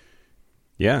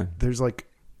there's like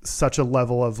such a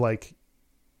level of like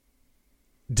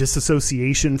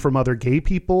disassociation from other gay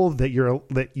people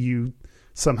that you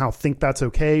somehow think that's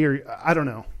okay, or I don't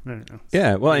know.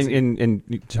 Yeah, well, in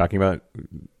talking about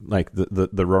like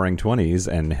the Roaring '20s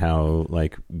and how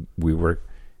like we were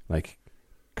like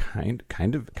kind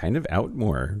of out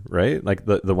more, right? Like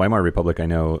the Weimar Republic, I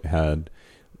know, had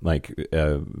like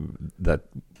that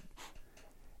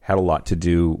had a lot to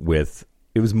do with,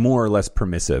 it was more or less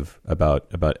permissive about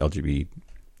LGBT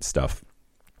stuff,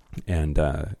 and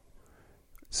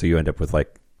so you end up with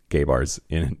like gay bars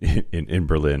in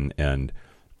Berlin and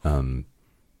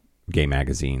gay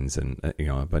magazines, and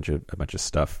a bunch of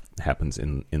stuff happens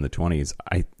in the 20s.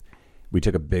 We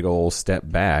took a big old step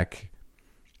back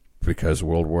because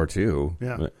World War II.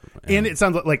 Yeah. And it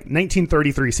sounds like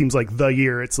 1933 seems like the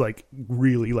year it's like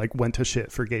really like went to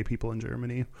shit for gay people in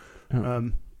Germany.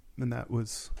 And that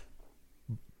was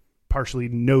partially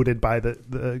noted by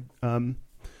the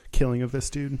killing of this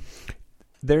dude.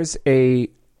 There's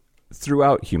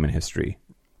throughout human history,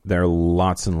 there are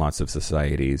lots and lots of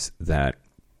societies that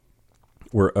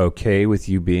were okay with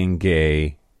you being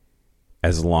gay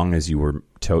as long as you were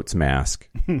totes mask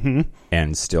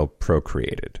and still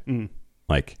procreated.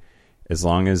 Like as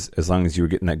long as you were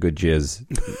getting that good jizz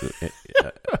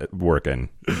working,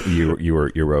 you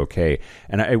were okay.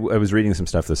 And I was reading some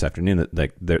stuff this afternoon that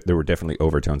like there were definitely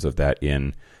overtones of that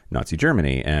in Nazi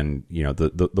Germany, and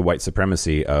the white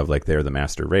supremacy of like they're the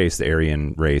master race, the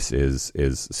Aryan race is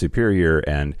superior,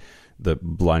 and the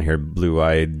blonde-haired,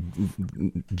 blue-eyed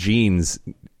genes,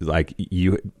 like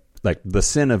the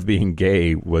sin of being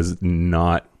gay was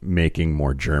not making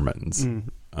more Germans.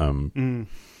 And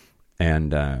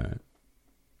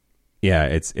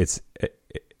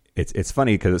it's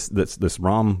funny because this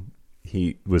Rom,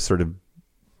 he was sort of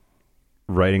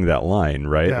writing that line,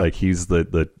 right? Yeah. Like he's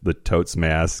the totes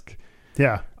mask.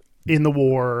 Yeah. In the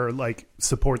war, like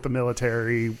support the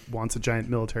military, wants a giant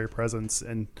military presence.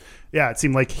 And yeah, it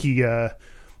seemed like he,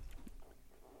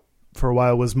 for a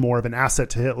while was more of an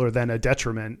asset to Hitler than a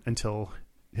detriment until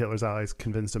Hitler's allies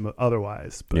convinced him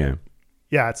otherwise. But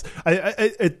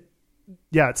it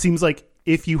seems like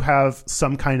if you have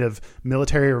some kind of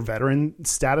military or veteran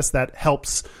status, that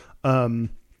helps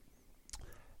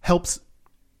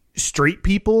straight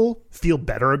people feel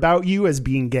better about you as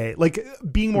being gay, like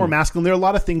being more masculine. There are a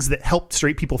lot of things that help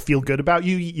straight people feel good about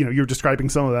you. You're describing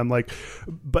some of them,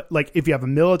 but if you have a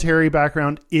military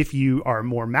background, if you are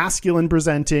more masculine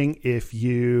presenting, if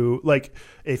you're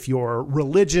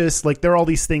religious, like there are all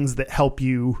these things that help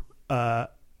you,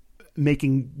 make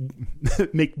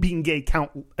being gay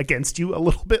count against you a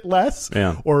little bit less,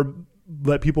 or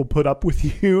let people put up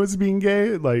with you as being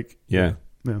gay. Like, yeah.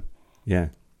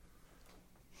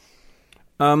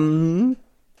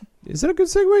 Is it a good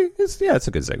segue? It's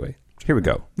a good segue. Here we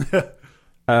go.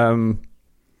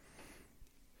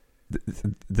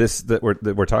 this that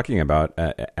we're talking about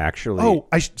actually. Oh,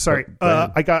 sorry.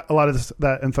 I got a lot of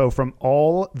that info from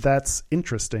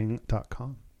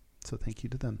allthat'sinteresting.com. So thank you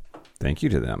to them. Thank you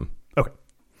to them. Okay.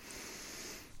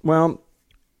 Well,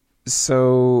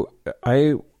 so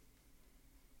I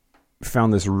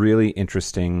found this really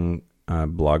interesting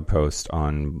blog post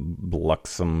on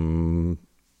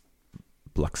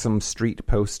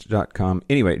BluxomStreetPost.com.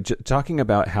 Anyway, talking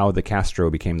about how the Castro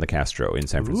became the Castro in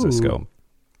San Francisco. Ooh.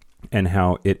 And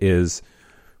how it's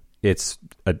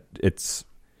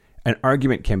an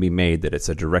argument can be made that it's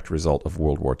a direct result of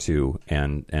World War II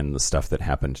and the stuff that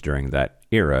happened during that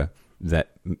era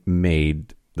that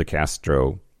made the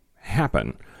Castro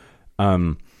happen.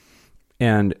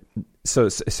 And so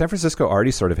San Francisco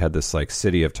already sort of had this like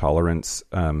city of tolerance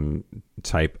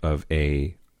type of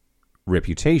a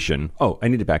reputation. Oh, I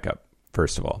need to back up,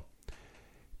 first of all.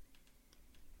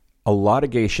 A lot of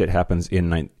gay shit happens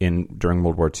during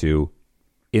World War II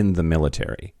in the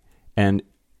military. And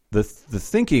the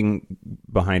thinking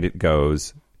behind it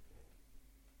goes,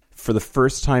 for the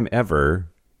first time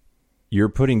ever, you're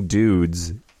putting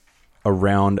dudes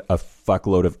around a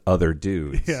fuckload of other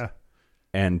dudes. Yeah.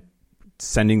 And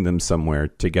sending them somewhere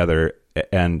together.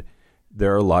 And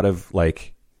there are a lot of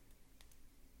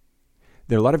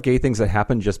gay things that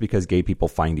happen just because gay people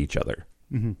find each other.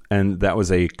 Mm-hmm. And that was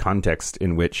a context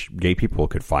in which gay people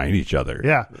could find each other.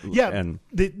 Yeah. Yeah. And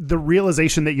the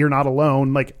realization that you're not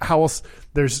alone, like how else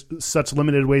there's such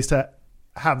limited ways to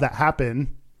have that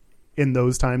happen in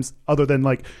those times, other than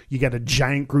like you get a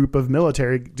giant group of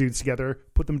military dudes together,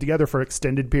 put them together for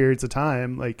extended periods of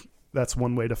time. Like that's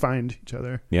one way to find each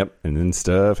other. Yep. And then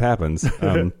stuff happens.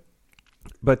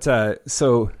 But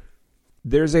so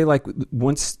there's a, like,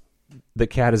 once the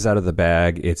cat is out of the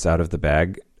bag, it's out of the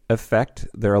bag effect.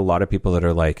 There are a lot of people that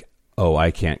are like, oh,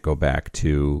 I can't go back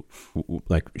to,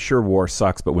 like, sure, war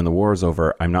sucks, but when the war is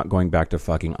over, I'm not going back to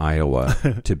fucking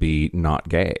Iowa to be not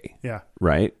gay. Yeah.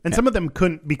 Right? And some of them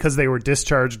couldn't because they were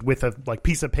discharged with a like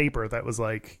piece of paper that was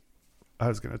like, I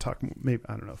was going to talk, maybe,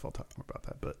 I don't know if I'll talk more about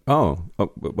that, but. Oh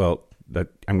well,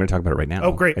 I'm going to talk about it right now.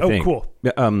 Oh, great. Cool.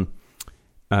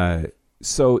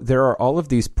 So there are all of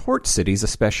these port cities,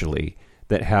 especially,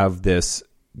 that have this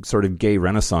sort of gay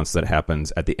renaissance that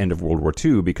happens at the end of World War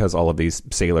II because all of these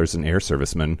sailors and air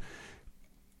servicemen,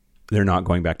 they're not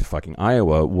going back to fucking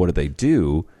Iowa. What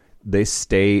do? They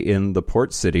stay in the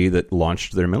port city that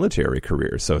launched their military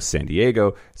career. So San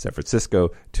Diego, San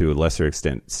Francisco, to a lesser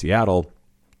extent, Seattle.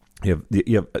 You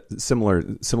have similar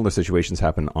situations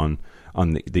happen on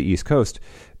the East Coast,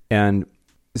 and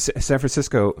San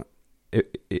Francisco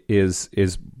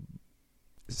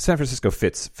San Francisco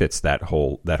fits that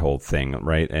whole thing,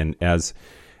 right? And as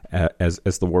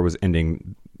the war was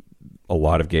ending, a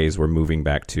lot of gays were moving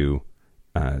back to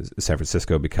San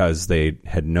Francisco because they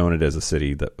had known it as a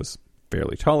city that was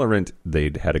fairly tolerant.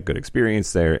 They'd had a good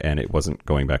experience there, and it wasn't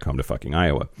going back home to fucking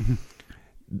Iowa. Mm-hmm.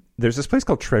 There's this place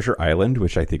called Treasure Island,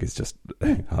 which I think is just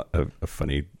a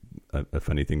funny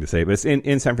thing to say, but it's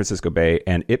in San Francisco Bay,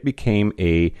 and it became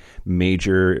a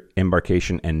major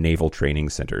embarkation and naval training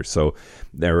center. So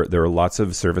there are lots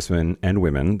of servicemen and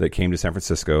women that came to San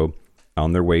Francisco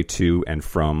on their way to and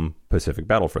from Pacific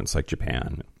battlefronts like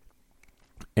Japan.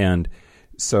 And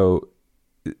so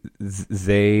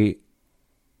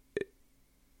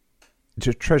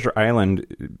Treasure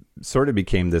Island sort of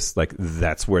became this, like,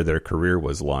 that's where their career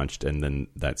was launched, and then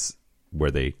that's where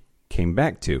they came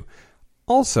back to.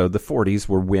 Also, the 40s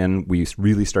were when we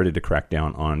really started to crack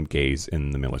down on gays in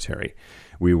the military.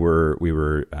 We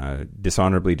were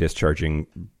dishonorably discharging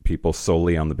people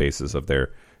solely on the basis of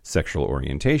their sexual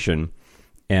orientation.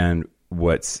 And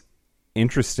what's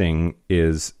interesting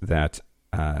is that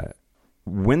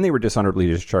when they were dishonorably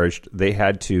discharged, they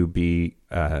had to be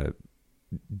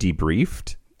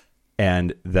debriefed,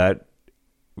 and that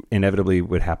inevitably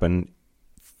would happen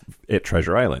at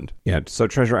Treasure Island. Yeah, so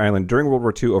Treasure Island, during World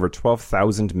War II, over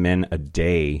 12,000 men a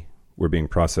day were being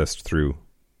processed through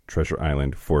Treasure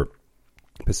Island for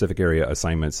Pacific area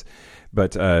assignments.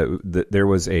 But there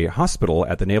was a hospital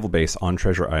at the naval base on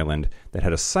Treasure Island that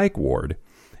had a psych ward,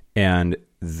 and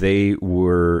they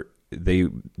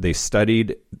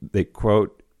studied, they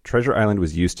quote, Treasure Island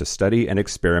was used to study and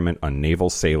experiment on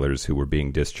naval sailors who were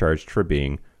being discharged for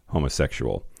being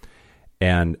homosexual.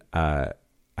 And I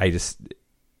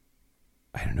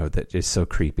don't know, that is so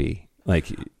creepy. Like,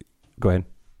 go ahead.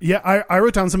 Yeah, I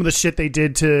wrote down some of the shit they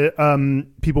did to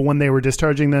people when they were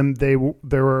discharging them. There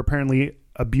were apparently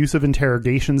abusive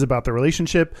interrogations about the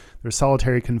relationship. There's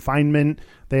solitary confinement.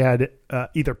 They had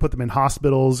either put them in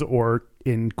hospitals or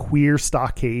in queer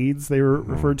stockades, they were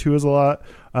referred to as a lot.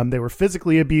 They were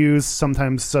physically abused,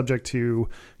 sometimes subject to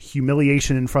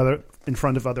humiliation in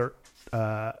front of other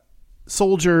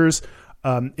soldiers.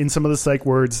 In some of the psych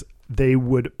wards, they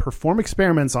would perform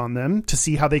experiments on them to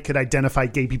see how they could identify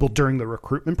gay people during the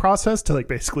recruitment process to like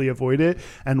basically avoid it.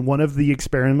 And one of the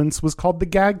experiments was called the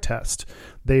gag test.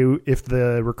 If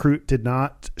the recruit did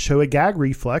not show a gag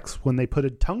reflex when they put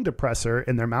a tongue depressor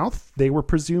in their mouth, they were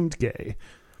presumed gay.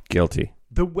 Guilty.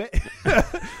 The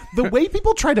way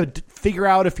people try to figure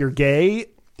out if you're gay,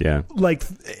 like,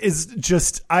 is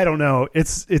just, I don't know.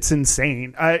 It's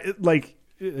insane.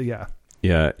 Yeah.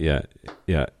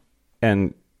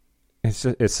 And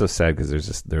it's so sad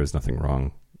because there was nothing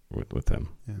wrong with them,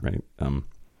 right?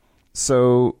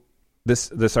 So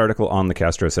this article on the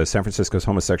Castro says San Francisco's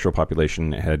homosexual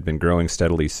population had been growing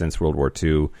steadily since World War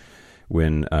II,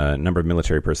 when a number of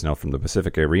military personnel from the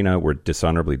Pacific Arena were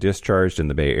dishonorably discharged in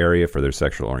the Bay Area for their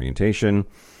sexual orientation.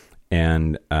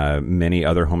 And many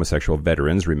other homosexual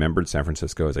veterans remembered San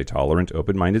Francisco as a tolerant,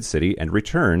 open-minded city and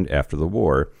returned after the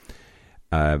war.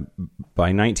 By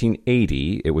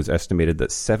 1980, it was estimated that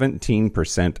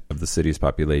 17% of the city's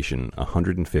population,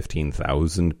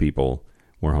 115,000 people,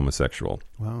 were homosexual.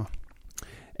 Wow.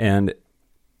 And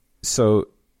so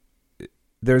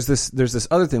there's this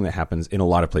other thing that happens in a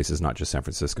lot of places, not just San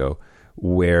Francisco,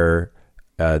 where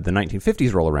the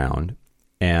 1950s roll around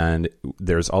and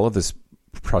there's all of this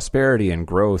prosperity and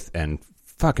growth and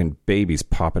fucking babies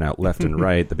popping out left and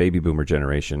right, the baby boomer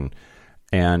generation.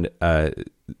 And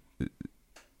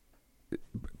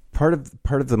part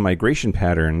of the migration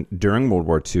pattern during World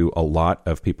War II, a lot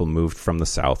of people moved from the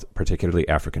South, particularly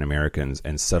African Americans,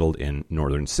 and settled in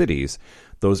northern cities.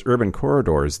 Those urban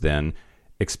corridors then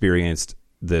experienced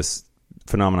this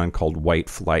phenomenon called white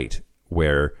flight,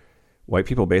 where white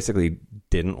people basically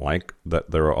didn't like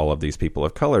that there were all of these people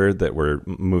of color that were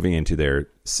moving into their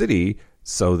city,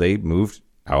 so they moved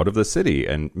out of the city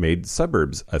and made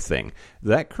suburbs a thing.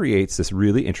 That creates this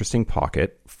really interesting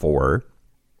pocket for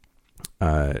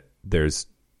there's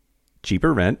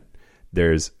cheaper rent,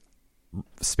 there's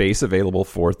space available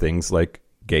for things like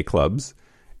gay clubs,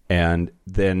 and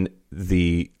then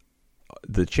the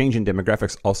change in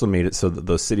demographics also made it so that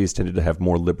those cities tended to have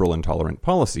more liberal and tolerant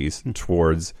policies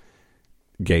towards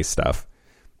gay stuff.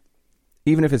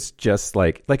 Even if it's just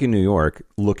like in New York,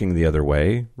 looking the other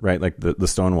way, right? Like the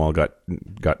Stonewall got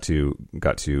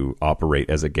to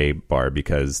operate as a gay bar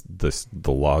because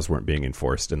the laws weren't being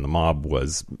enforced and the mob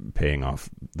was paying off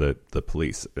the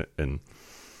police. And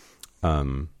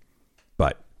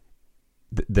but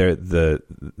the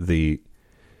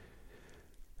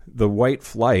white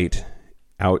flight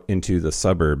out into the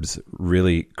suburbs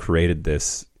really created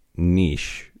this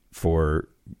niche for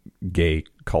gay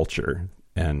culture,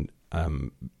 and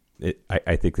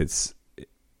I think it's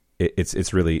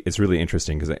really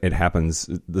interesting because it happens.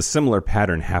 The similar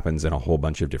pattern happens in a whole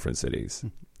bunch of different cities.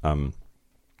 Where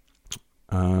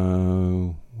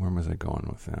was I going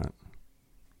with that?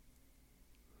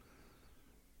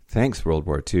 Thanks, World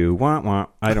War II. Wah, wah.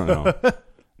 I don't know.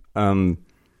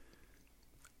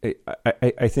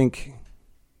 I think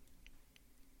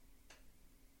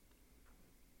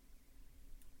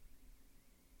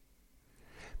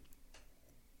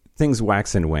things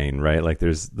wax and wane, right? Like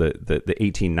there's the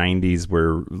 1890s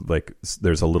where like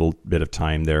there's a little bit of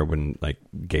time there when like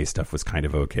gay stuff was kind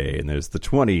of okay, and there's the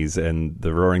 20s, and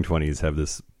the Roaring 20s have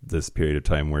this period of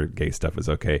time where gay stuff is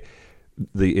okay.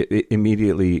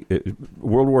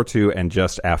 World War II and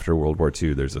just after World War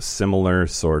II, there's a similar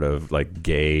sort of like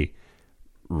gay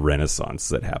renaissance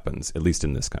that happens, at least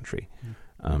in this country.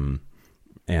 And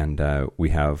we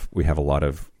have a lot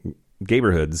of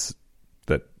neighborhoods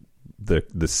that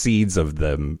the seeds of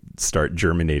them start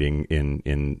germinating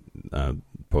in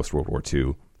post World War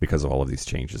II because of all of these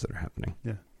changes that are happening.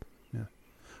 Yeah.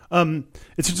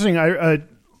 It's interesting. I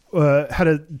had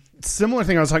a similar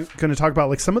thing I was going to talk about.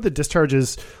 Like some of the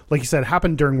discharges, like you said,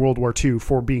 happened during World War II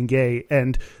for being gay,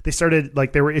 and they started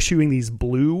like they were issuing these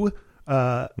blue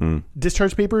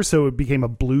discharge papers, so it became a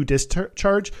blue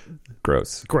discharge.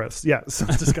 Gross. Yeah,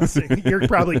 sounds disgusting. You're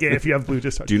probably gay if you have blue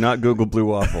discharge. Do not Google blue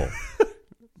waffle.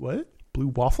 What? Blue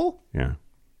waffle? Yeah.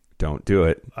 Don't do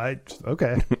it.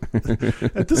 Okay.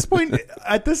 At this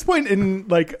point in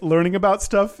like learning about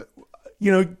stuff,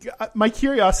 you know, my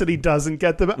curiosity doesn't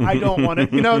get them. I don't want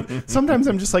to, you know, sometimes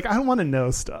I'm just like, I don't want to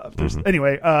know stuff.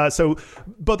 Anyway, so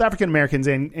both African Americans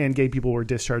and gay people were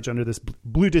discharged under this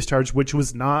blue discharge, which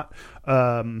was not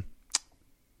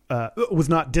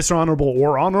dishonorable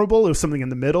or honorable. It was something in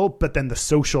the middle, but then the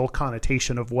social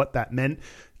connotation of what that meant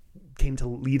came to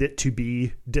lead it to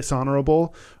be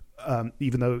dishonorable.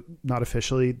 Even though not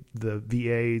officially, the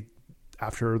VA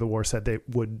after the war said they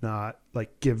would not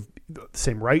like give the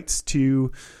same rights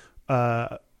to,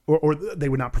 or they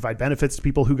would not provide benefits to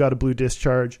people who got a blue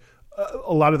discharge.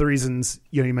 A lot of the reasons,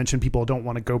 you mentioned people don't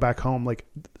want to go back home. Like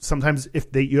sometimes if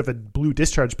you have a blue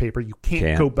discharge paper, you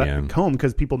can't go back home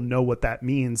because people know what that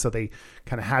means. So they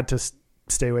kind of had to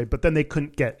stay away, but then they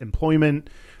couldn't get employment.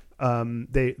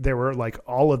 There were like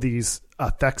all of these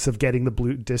effects of getting the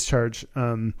blue discharge.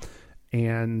 And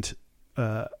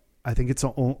I think it's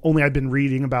only I've been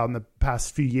reading about in the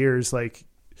past few years, like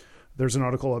there's an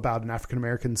article about an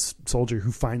African-American soldier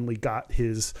who finally got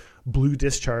his blue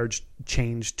discharge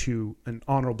changed to an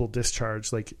honorable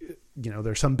discharge. Like,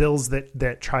 there's some bills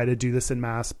that try to do this in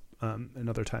mass. And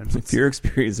other times, if you're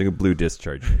experiencing a blue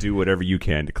discharge, do whatever you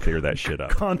can to clear that shit up.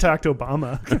 Contact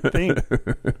Obama. I think.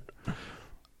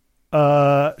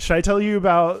 Should I tell you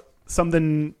about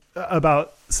something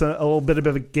about a little bit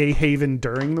of a gay haven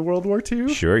during the World War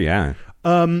II? Sure, yeah.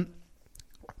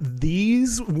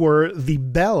 These were the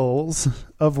belles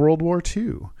of World War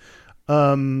II.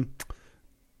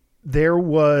 There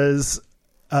was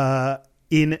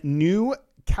in New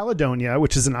Caledonia,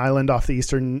 which is an island off the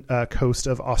eastern coast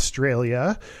of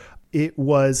Australia. It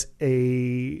was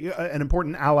an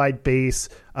important Allied base.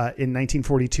 In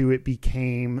 1942, it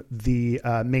became the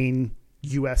main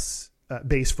U.S.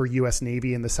 Base for U.S.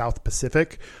 Navy in the South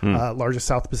Pacific, largest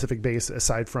South Pacific base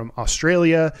aside from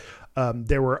Australia.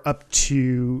 There were up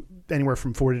to anywhere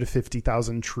from 40 to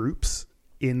 50,000 troops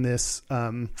in this,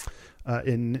 in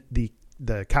the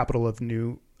capital of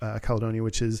New Caledonia,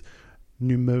 which is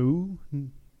Numu.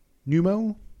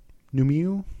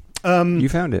 You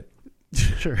found it.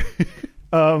 Sure.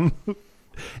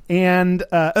 And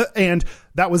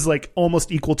that was like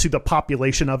almost equal to the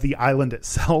population of the island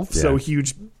itself. Yeah. So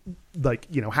huge,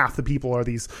 like, half the people are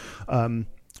these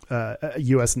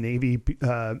U.S. Navy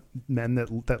men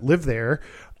that live there.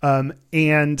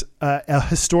 And a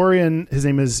historian, his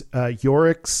name is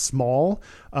Yorick Small,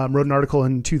 wrote an article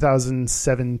in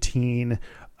 2017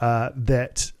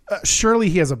 that surely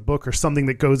he has a book or something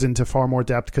that goes into far more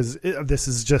depth, because this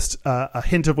is just a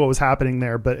hint of what was happening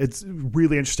there, but it's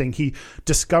really interesting. He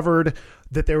discovered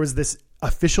that there was this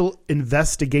official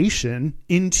investigation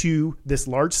into this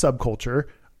large subculture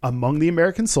among the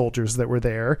American soldiers that were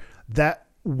there that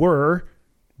were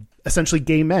essentially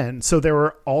gay men. So there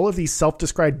were all of these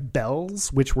self-described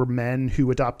belles, which were men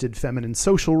who adopted feminine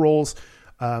social roles.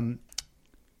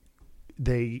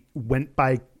 They went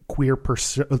by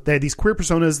they had these queer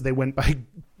personas. They went by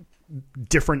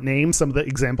different names. Some of the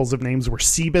examples of names were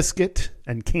Seabiscuit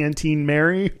and Canteen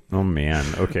Mary. Oh man.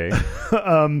 Okay.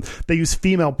 They used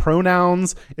female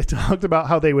pronouns. It talked about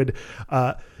how they would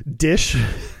dish,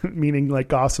 meaning like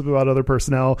gossip about other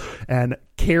personnel, and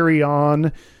carry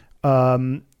on,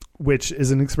 which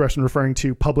is an expression referring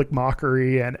to public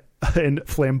mockery and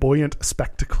flamboyant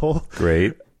spectacle.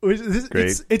 Great.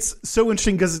 It's so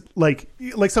interesting because like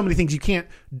so many things, you can't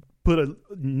put a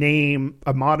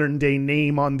modern day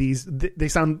name on these. They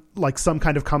sound like some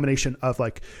kind of combination of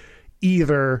like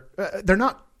either they're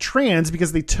not trans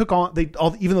because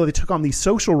even though they took on these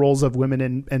social roles of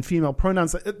women and female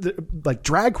pronouns, like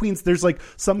drag queens, there's like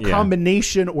some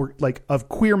combination or like of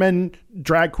queer men,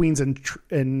 drag queens, and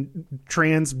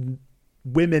trans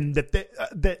women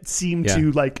that seem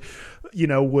to like,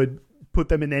 would put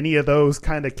them in any of those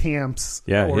kind of camps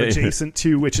or adjacent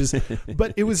to, which is,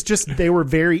 but it was just, they were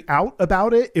very out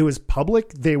about it. It was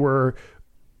public. They were,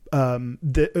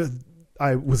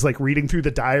 I was like reading through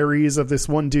the diaries of this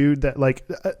one dude that like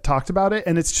talked about it.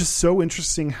 And it's just so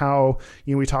interesting how,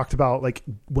 we talked about like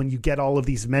when you get all of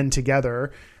these men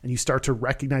together and you start to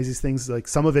recognize these things, like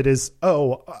some of it is,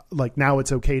 like now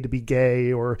it's okay to be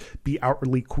gay or be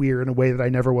outwardly queer in a way that I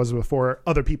never was before.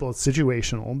 Other people, it's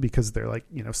situational because they're like,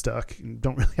 stuck and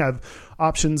don't really have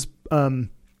options.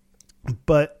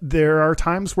 But there are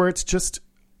times where it's just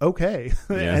okay.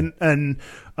 Yeah. And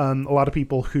a lot of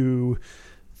people who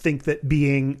think that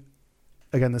being,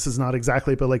 again, this is not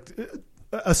exactly, but like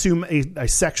assume a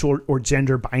sexual or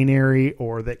gender binary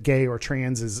or that gay or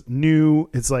trans is new.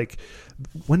 It's like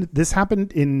when this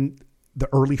happened in the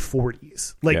early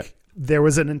 40s, like there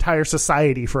was an entire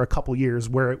society for a couple years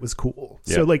where it was cool.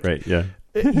 So like, you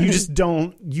just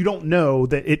you don't know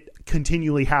that it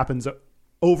continually happens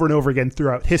over and over again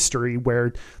throughout history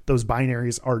where those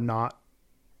binaries are not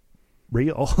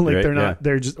real. Like they're not,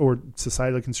 they're just, or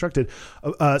societally constructed.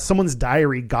 Someone's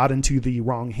diary got into the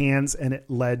wrong hands and it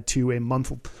led to a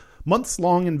months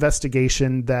long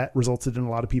investigation that resulted in a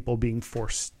lot of people being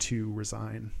forced to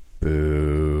resign.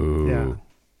 Boo.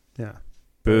 Yeah.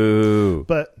 Boo.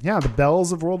 But yeah, the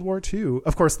belles of World War II,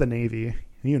 of course, the Navy,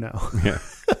 Yeah.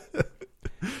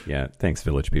 Yeah, thanks,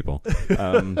 Village people.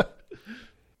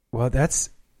 Well,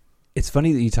 it's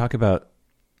funny that you talk about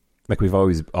like we've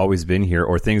always been here,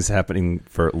 or things happening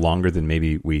for longer than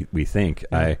maybe we think.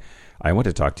 Yeah. I want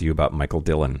to talk to you about Michael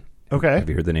Dillon. Okay. Have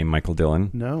you heard the name Michael Dillon?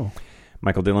 No.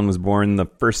 Michael Dillon was born the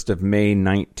 1st of May,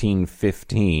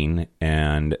 1915,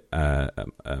 and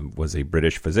was a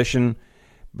British physician,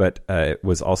 but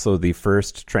was also the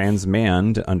first trans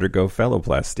man to undergo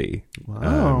phalloplasty,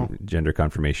 gender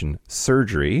confirmation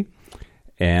surgery.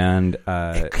 And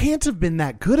it can't have been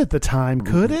that good at the time,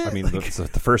 could it? I mean, the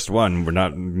first one, we're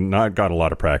not got a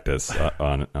lot of practice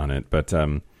on it, but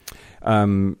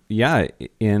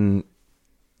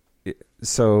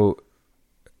so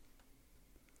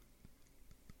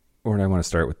where do I want to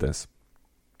start with this?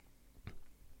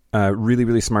 Really,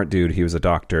 really smart dude. He was a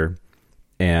doctor,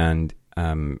 and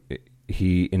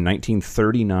he in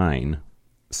 1939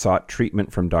 sought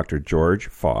treatment from Dr. George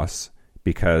Foss,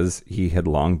 because he had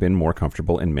long been more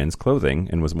comfortable in men's clothing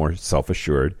and was more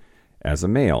self-assured as a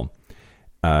male.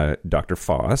 Dr.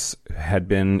 Foss had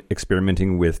been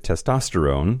experimenting with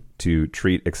testosterone to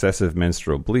treat excessive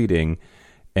menstrual bleeding,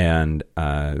 and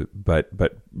but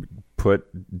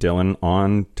put Dillon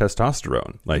on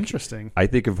testosterone. Like, interesting. I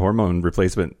think of hormone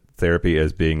replacement therapy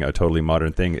as being a totally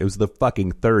modern thing. It was the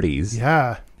fucking 30s.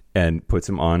 Yeah. And puts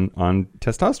him on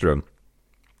testosterone.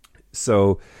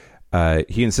 So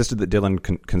he insisted that Dillon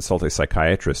consult a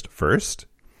psychiatrist first,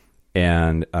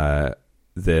 and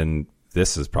then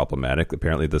this is problematic.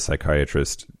 Apparently, the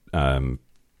psychiatrist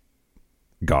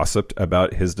gossiped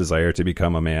about his desire to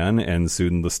become a man, and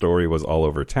soon the story was all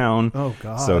over town. Oh,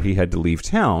 God. So he had to leave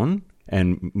town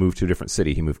and move to a different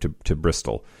city. He moved to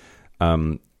Bristol.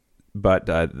 But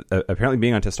apparently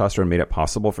being on testosterone made it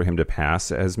possible for him to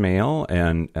pass as male,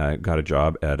 and got a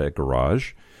job at a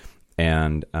garage,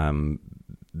 and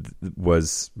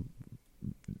was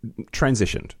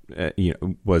transitioned.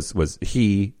 Was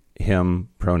he, him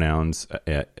pronouns,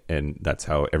 and that's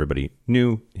how everybody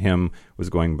knew him, was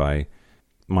going by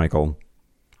Michael.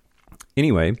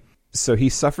 Anyway, so he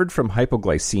suffered from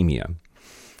hypoglycemia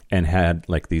and had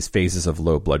like these phases of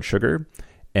low blood sugar,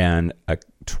 and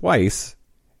twice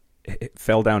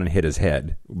fell down and hit his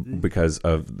head because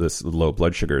of this low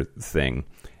blood sugar thing.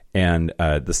 And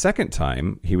the second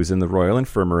time, he was in the Royal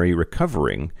Infirmary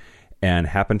recovering, and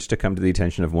happened to come to the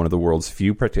attention of one of the world's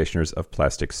few practitioners of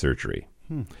plastic surgery.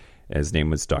 His name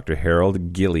was Dr.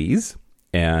 Harold Gillies,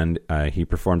 and he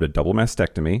performed a double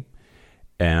mastectomy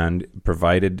and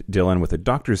provided Dillon with a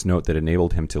doctor's note that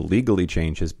enabled him to legally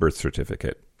change his birth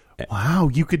certificate. Wow,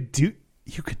 you could do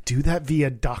that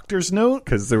via doctor's note?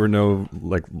 Because there were no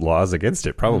like laws against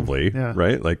it, probably,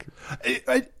 right? Like,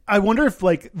 I wonder if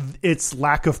like its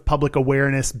lack of public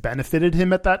awareness benefited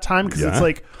him at that time, because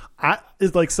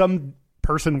it's like some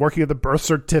person working at the birth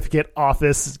certificate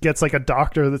office gets like a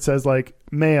doctor that says like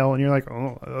male, and you're like,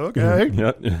 oh,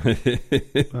 okay.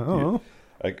 Oh.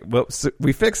 Like, well, so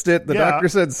we fixed it. The doctor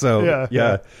said so.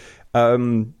 Yeah.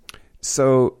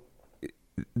 So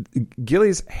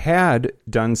Gillies had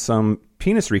done some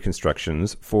penis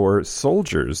reconstructions for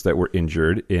soldiers that were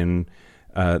injured in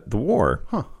the war.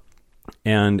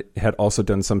 And had also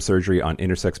done some surgery on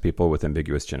intersex people with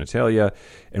ambiguous genitalia,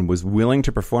 and was willing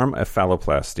to perform a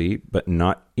phalloplasty, but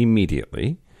not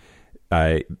immediately.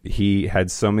 He had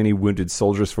so many wounded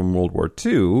soldiers from World War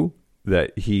II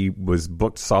that he was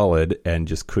booked solid and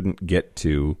just couldn't get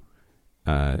to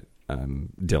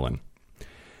Dillon.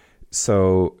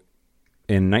 So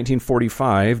in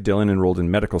 1945, Dillon enrolled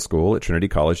in medical school at Trinity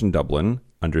College in Dublin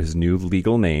under his new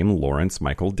legal name, Lawrence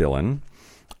Michael Dillon.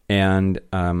 And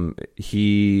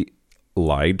he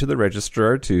lied to the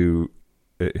registrar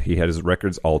he had his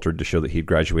records altered to show that he'd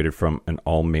graduated from an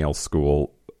all-male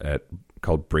school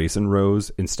called Brazen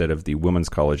Rose instead of the Women's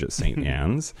College at St.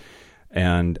 Anne's.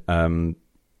 And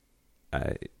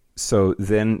so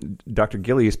then Dr.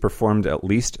 Gillies performed at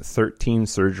least 13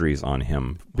 surgeries on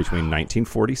him between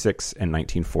 1946 and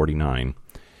 1949.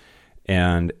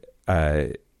 And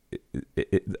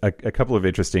a couple of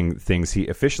interesting things. He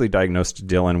officially diagnosed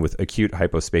Dillon with acute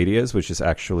hypospadias, which is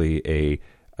actually a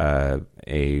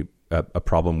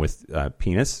problem with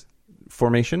penis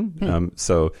formation.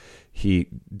 So he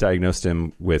diagnosed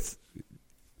him with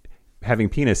having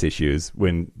penis issues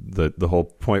when the whole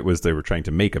point was they were trying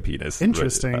to make a penis.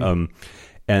 Interesting. Right?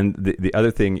 And the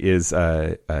other thing is,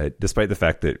 despite the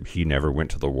fact that he never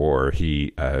went to the war,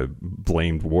 he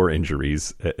blamed war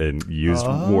injuries and used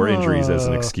war injuries as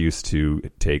an excuse to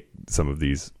take some of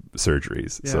these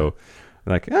surgeries. Yeah. So,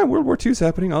 like, World War II's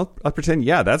happening. I'll pretend,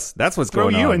 that's what's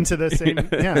going on. Throw you into the same,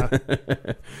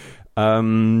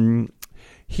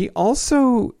 He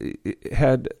also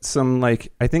had some,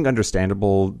 like, I think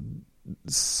understandable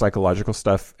psychological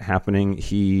stuff happening.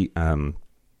 He,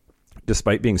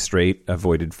 despite being straight,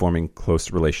 avoided forming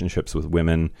close relationships with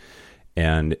women.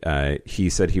 And he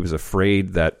said he was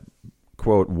afraid that,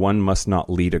 quote, one must not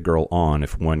lead a girl on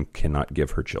if one cannot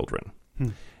give her children.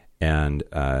 And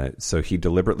so he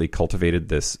deliberately cultivated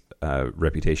this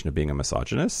reputation of being a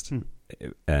misogynist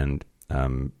and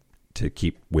to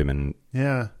keep women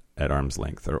at arm's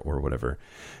length or whatever.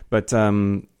 But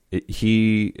there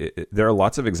are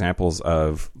lots of examples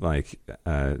of like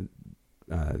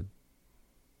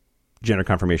gender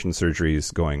confirmation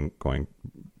surgeries going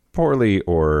poorly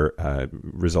or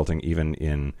resulting even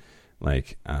in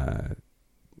like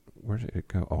where did it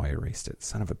go? Oh, I erased it.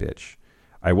 Son of a bitch.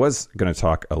 I was going to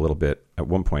talk a little bit at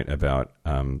one point about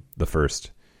the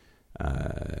first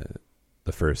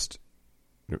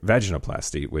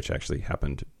vaginoplasty, which actually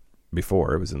happened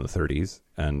before. It was in the 30s,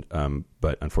 and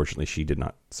but unfortunately she did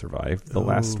not survive the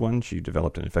last one. She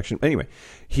developed an infection. Anyway,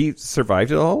 he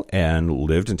survived it all and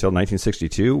lived until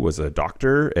 1962, was a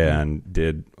doctor, and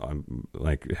did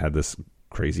had this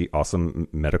crazy awesome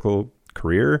medical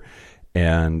career.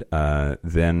 And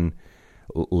then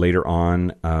later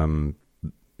on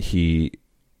he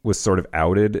was sort of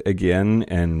outed again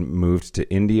and moved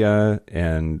to India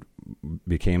and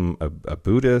became a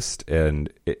Buddhist,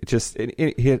 and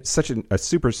he had such a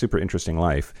super interesting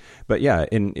life. But yeah,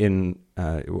 in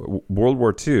World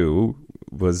War II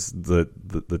was the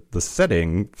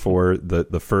setting for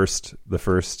the first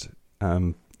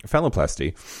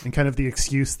phalloplasty, and kind of the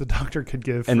excuse the doctor could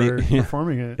give for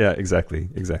performing it. Yeah, exactly.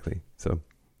 So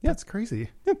yeah, that's crazy.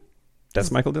 Yeah,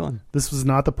 that's Michael Dillon. This was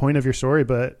not the point of your story,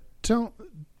 but don't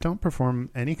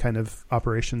perform any kind of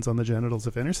operations on the genitals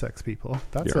of intersex people.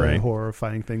 That's a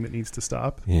horrifying thing that needs to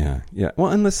stop. Yeah.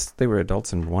 Well, unless they were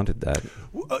adults and wanted that.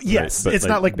 Yes, right? it's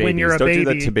not like babies. When you're a baby.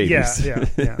 Don't do that to babies.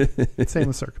 Yeah. Same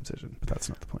with circumcision, but that's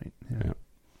not the point. Yeah.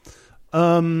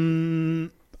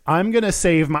 I'm gonna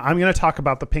I'm gonna talk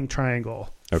about the pink triangle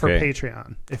for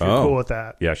Patreon, if you're cool with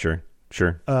that. Yeah, sure.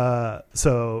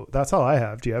 So that's all I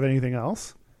have. Do you have anything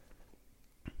else?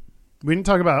 We didn't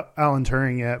talk about Alan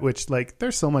Turing yet, which like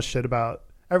there's so much shit about.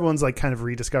 Everyone's like kind of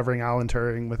rediscovering Alan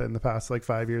Turing within the past like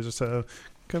 5 years or so.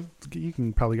 You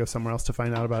can probably go somewhere else to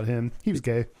find out about him. He was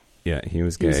gay. Yeah, he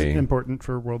was gay. He was important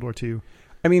for World War II.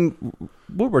 I mean,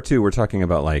 World War II, we're talking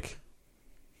about like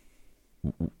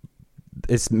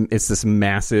it's this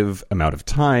massive amount of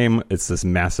time. It's this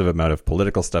massive amount of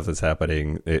political stuff that's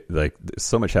happening. Like there's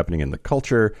so much happening in the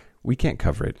culture. We can't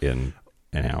cover it in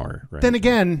an hour. Right? Then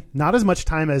again, not as much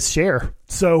time as Cher.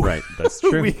 So right, that's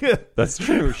true. That's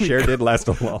true. Cher did last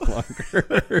a lot longer.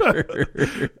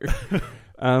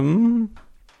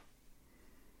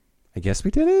 I guess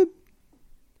we did it.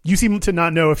 You seem to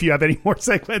not know if you have any more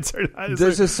segments or not.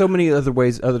 There's just so many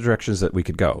other directions that we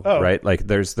could go, right? Like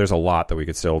there's a lot that we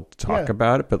could still talk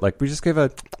about, but like we just gave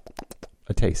a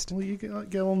taste. Well, you get a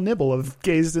little nibble of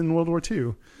gays in World War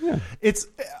II. Yeah,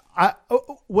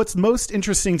 what's most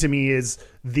interesting to me is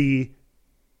the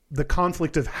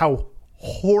conflict of how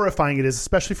horrifying it is,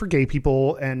 especially for gay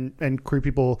people and queer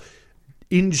people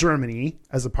in Germany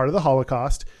as a part of the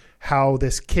Holocaust. How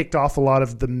this kicked off a lot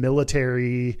of the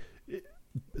military,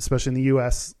 especially in the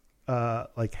U.S.,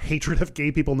 like hatred of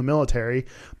gay people in the military,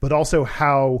 but also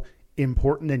how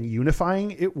important and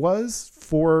unifying it was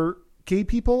for gay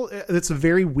people. It's a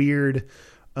very weird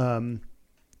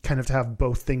kind of to have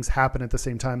both things happen at the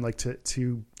same time, like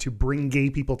to bring gay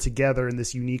people together in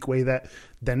this unique way that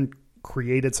then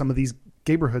created some of these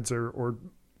gayborhoods or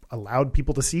allowed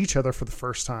people to see each other for the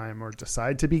first time or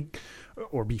decide to be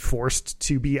or be forced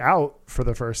to be out for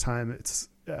the first time. It's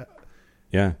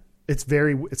It's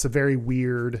a very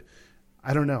weird,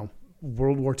 I don't know,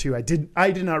 World War II. I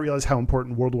did not realize how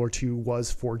important World War II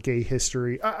was for gay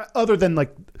history, other than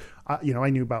like, I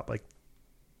knew about like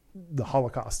the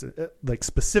Holocaust, like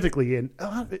specifically, and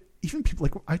even people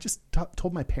like I just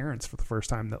told my parents for the first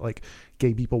time that like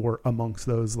gay people were amongst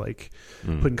those like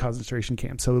put in concentration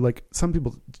camps. So like some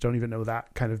people don't even know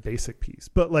that kind of basic piece,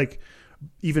 but like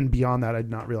even beyond that, I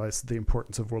did not realize the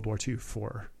importance of World War II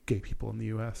for gay people in the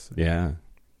U.S.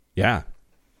 Yeah,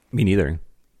 me neither.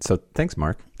 So thanks,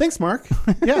 Mark.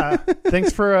 Yeah,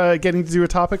 thanks for getting to do a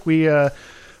topic I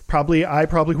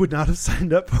probably would not have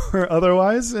signed up for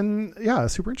otherwise, and yeah,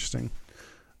 super interesting.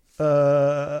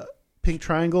 Pink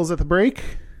triangles at the break.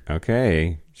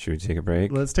 Okay, should we take a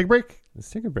break? Let's take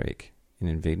a break. And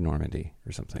invade Normandy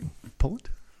or something. Poland?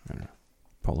 I don't know.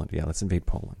 Poland. Yeah, let's invade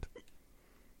Poland.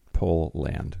 Pole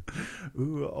land.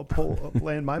 Ooh, I'll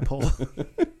land my pole.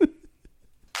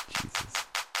 Jesus.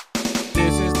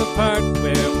 This is the part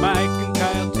where Mike and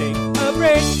Kyle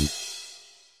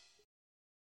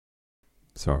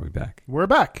So are we back? We're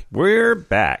back. We're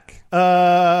back.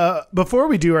 Before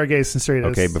we do our gays and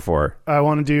straightas, Okay, before. I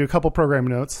want to do a couple program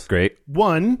notes. Great.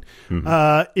 One,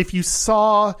 if you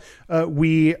saw,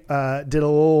 we did a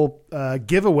little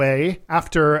giveaway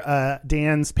after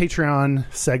Dan's Patreon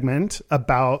segment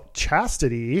about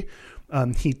chastity.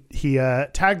 He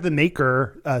tagged the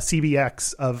maker,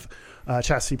 CBX, of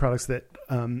chastity products that,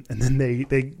 and then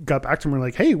they got back to him and were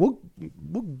like, hey, we'll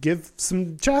give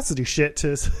some chastity shit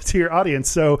to your audience.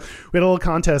 So we had a little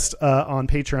contest on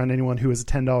Patreon. Anyone who was a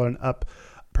 $10 and up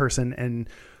person and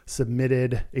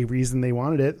submitted a reason they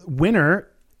wanted it.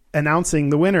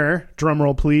 Announcing the winner, drum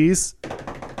roll please,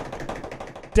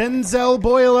 Denzel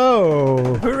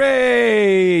Boileau.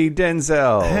 Hooray,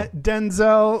 Denzel.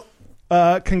 Denzel,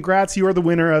 congrats, you are the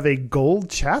winner of a gold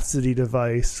chastity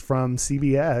device from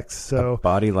CBX. So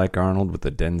Body like Arnold with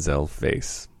a Denzel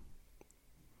face.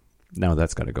 Now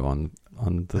that's got to go on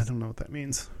the... I don't know what that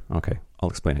means. Okay, I'll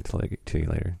explain it to you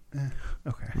later.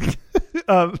 Okay.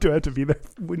 Do I have to be there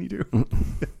when you do?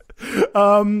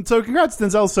 So congrats,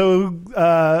 Denzel.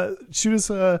 So shoot us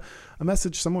a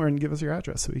message somewhere and give us your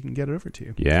address so we can get it over to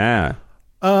you. Yeah.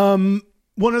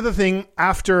 One other thing,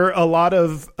 after a lot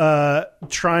of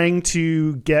trying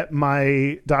to get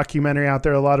my documentary out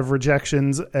there, a lot of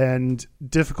rejections and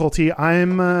difficulty, or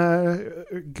I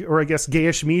guess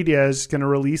Gayish Media is going to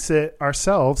release it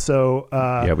ourselves. So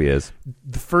Yeah, we is.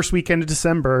 the first weekend of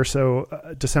December, so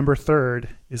December 3rd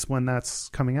is when that's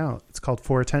coming out. It's called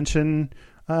For Attention.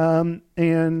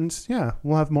 And yeah,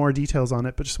 we'll have more details on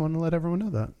it, but just wanted to let everyone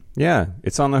know that. Yeah,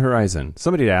 it's on the horizon.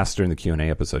 Somebody had asked during the Q&A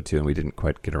episode too, and we didn't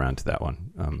quite get around to that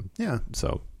one. Yeah.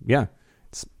 So yeah,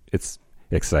 it's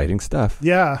exciting stuff.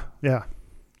 Yeah.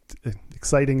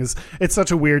 Exciting it's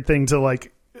such a weird thing to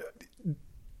like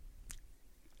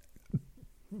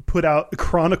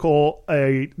chronicle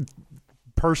a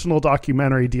personal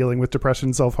documentary dealing with depression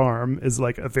and self-harm is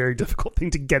like a very difficult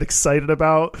thing to get excited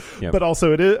about. Yep. But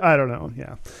also it is, I don't know.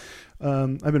 Yeah.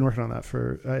 I've been working on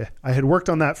that I had worked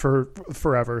on that for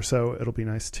forever. So it'll be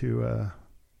nice to, I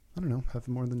don't know, have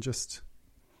more than just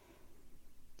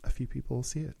a few people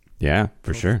see it. Yeah,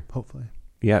 for sure. Hopefully.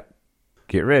 Yeah.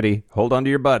 Get ready. Hold on to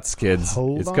your butts, kids.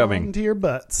 It's coming. Hold on to your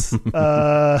butts.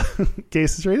 Gayest and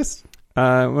straightest?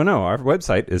 Well, no, our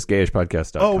website is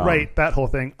gayishpodcast.com. Oh, right. That whole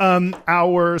thing.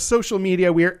 Our social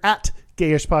media, we're at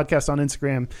Gayish Podcast on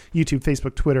Instagram, YouTube,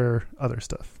 Facebook, Twitter, other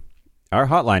stuff. Our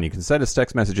hotline, you can send us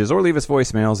text messages or leave us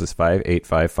voicemails, is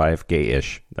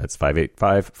 5855-GAYISH. That's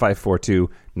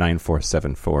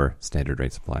 585-542-9474. Standard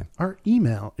rate supply. Our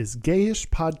email is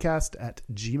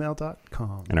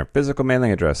gayishpodcast@gmail.com. And our physical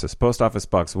mailing address is Post Office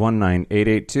Box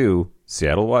 19882,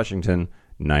 Seattle, Washington,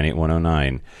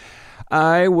 98109.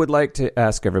 I would like to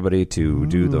ask everybody to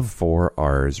do the 4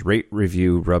 R's. Rate,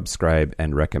 review, rubscribe,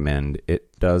 and recommend.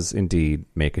 It does indeed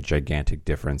make a gigantic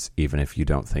difference, even if you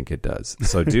don't think it does.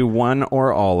 So do one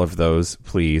or all of those,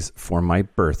 please, for my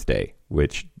birthday,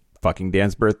 which fucking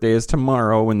Dan's birthday is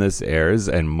tomorrow when this airs,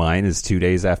 and mine is 2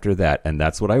 days after that. And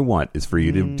that's what I want, is for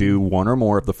you to do one or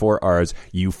more of the 4 R's,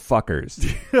 you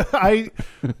fuckers. I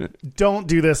don't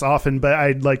do this often, but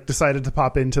I decided to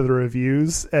pop into the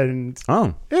reviews, and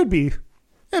it'd be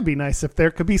nice if there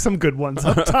could be some good ones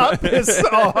up top. Is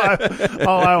all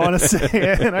I want to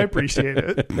say, and I appreciate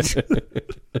it.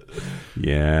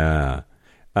 Yeah.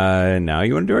 Now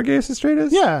you want to do our gayest and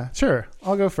straightest? Yeah, sure.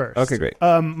 I'll go first. Okay, great.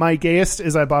 My gayest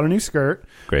is I bought a new skirt.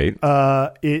 Great.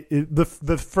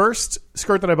 The first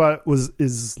skirt that I bought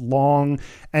is long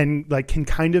and can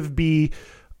kind of be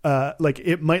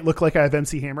it might look like I have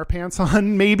MC Hammer pants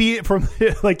on, maybe from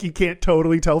you can't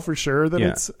totally tell for sure that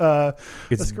it's a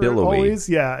skirt billowy. always.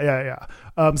 Yeah.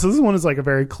 So this one is a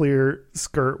very clear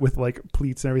skirt with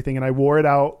pleats and everything, and I wore it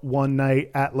out one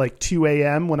night at 2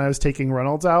 a.m. when I was taking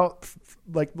Reynolds out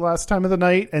the last time of the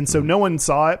night, and so no one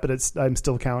saw it, but I'm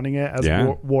still counting it as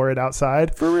wore it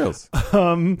outside for reals.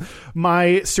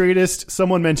 My straightest,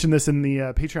 someone mentioned this in the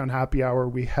Patreon happy hour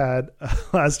we had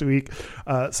last week.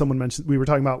 Someone mentioned, we were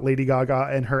talking about Lady Gaga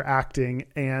and her acting,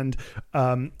 and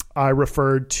I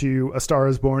referred to A Star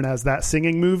Is Born as that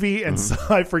singing movie, and so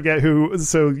I forget who,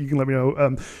 so you can let me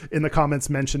know in the comments,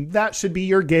 mentioned that should be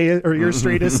your gay or your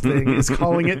straightest thing, is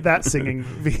calling it that singing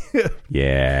movie.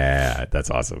 Yeah, that's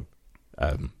awesome.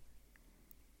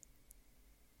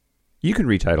 You can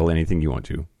retitle anything you want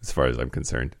to, as far as I'm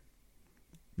concerned.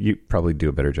 You probably do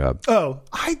a better job. Oh,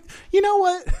 you know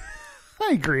what?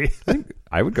 I agree.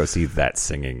 I would go see that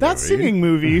singing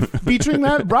movie featuring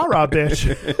that rah-rah bitch.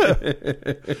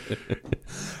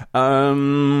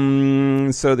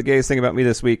 So the gayest thing about me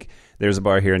this week, there's a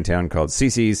bar here in town called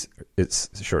CC's.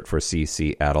 It's short for C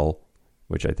Seattle,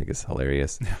 which I think is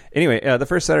hilarious. Anyway, the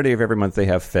first Saturday of every month they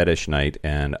have fetish night,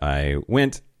 and I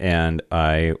went and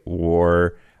I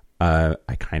wore. I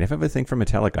kind of have a thing for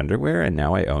metallic underwear, and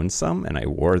now I own some, and I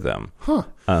wore them. Huh?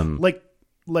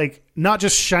 Like not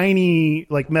just shiny,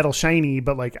 like metal shiny,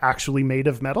 but like actually made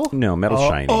of metal. No, metal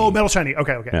shiny. Oh, metal shiny.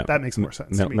 Okay, Yeah. that makes more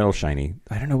sense. to me. Metal shiny.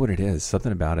 I don't know what it is.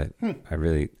 Something about it. I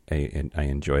really, I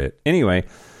enjoy it. Anyway,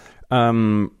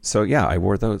 so yeah, I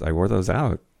wore those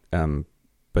out.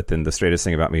 But then the straightest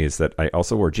thing about me is that I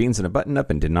also wore jeans and a button up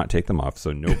and did not take them off,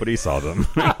 so nobody saw them.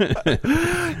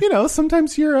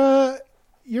 Sometimes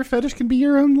your fetish can be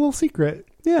your own little secret.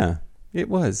 Yeah, it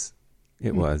was.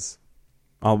 It was.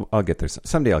 I'll get there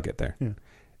someday. I'll get there. Yeah.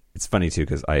 It's funny too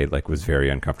because I was very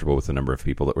uncomfortable with the number of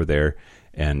people that were there,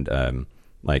 and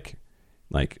like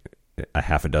a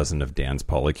half a dozen of Dan's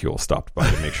polycule stopped by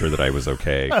to make sure that I was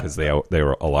okay because they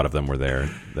were a lot of them were there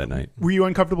that night. Were you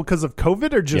uncomfortable because of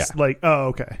COVID or just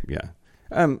okay? Yeah.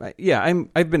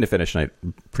 I've been to fetish night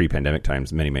pre-pandemic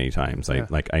times many times.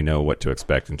 I know what to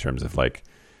expect in terms of like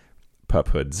pup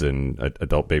hoods and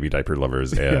adult baby diaper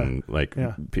lovers and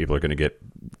people are going to get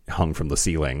hung from the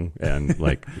ceiling and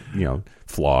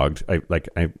flogged.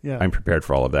 I'm prepared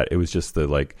for all of that. It was just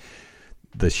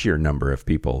the sheer number of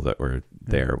people that were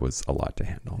there was a lot to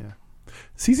handle. Yeah.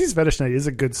 Cece's fetish night is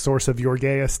a good source of your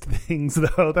gayest things,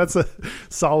 though. That's a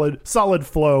solid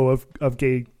flow of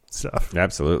gay stuff.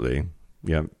 Absolutely.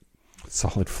 Yeah.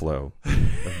 Solid flow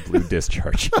of blue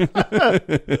discharge.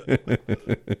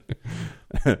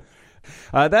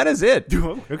 That is it.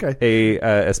 Okay.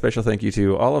 A special thank you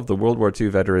to all of the World War II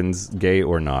veterans, gay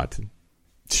or not.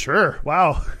 Sure.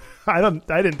 Wow. I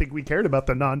didn't think we cared about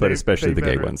the non-gay, but especially the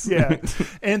gay ones. Yeah.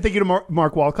 And thank you to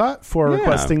Mark Walcott for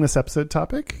requesting this episode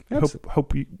topic.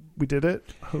 Hope we did it.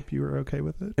 Hope you were okay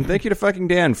with it. And thank you to fucking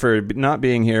Dan for not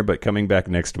being here but coming back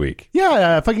next week.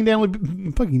 Yeah, fucking Dan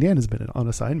has been on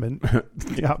assignment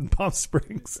out in Palm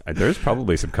Springs. There's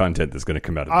probably some content that's going to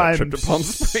come out of that trip to Palm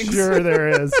Springs. Sure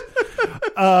there is.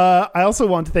 I also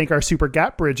want to thank our super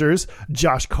gap bridgers,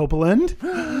 Josh Copeland,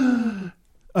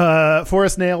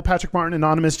 Forrest Nail, Patrick Martin,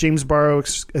 Anonymous, James Barrow,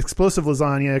 Explosive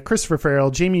Lasagna, Christopher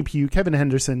Farrell, Jamie Pugh, Kevin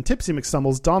Henderson, Tipsy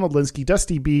McStumbles, Donald Linsky,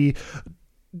 Dusty B,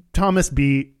 Thomas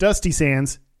B, Dusty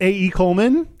Sands, A.E.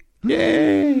 Coleman,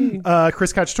 yay,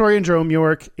 Chris Cacciatorian, Jerome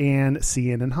York, and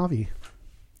Cian and Javi.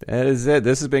 That is it.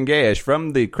 This has been Gayish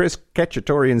from the Chris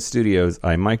Cacciatorian Studios.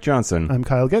 I'm Mike Johnson. I'm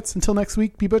Kyle Getz. Until next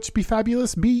week, be butch, be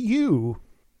fabulous, be you.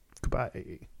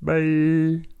 Goodbye.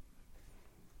 Bye.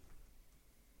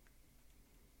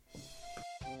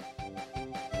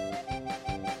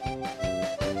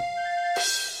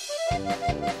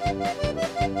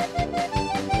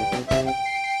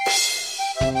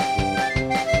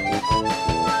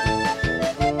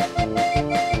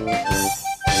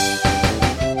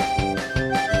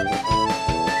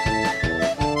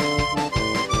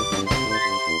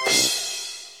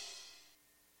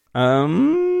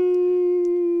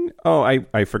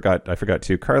 I forgot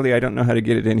to. Carly, I don't know how to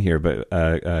get it in here, but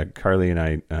Carly and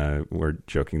I were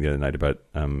joking the other night about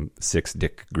 6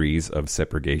 degrees of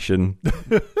separation,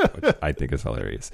 which I think is hilarious.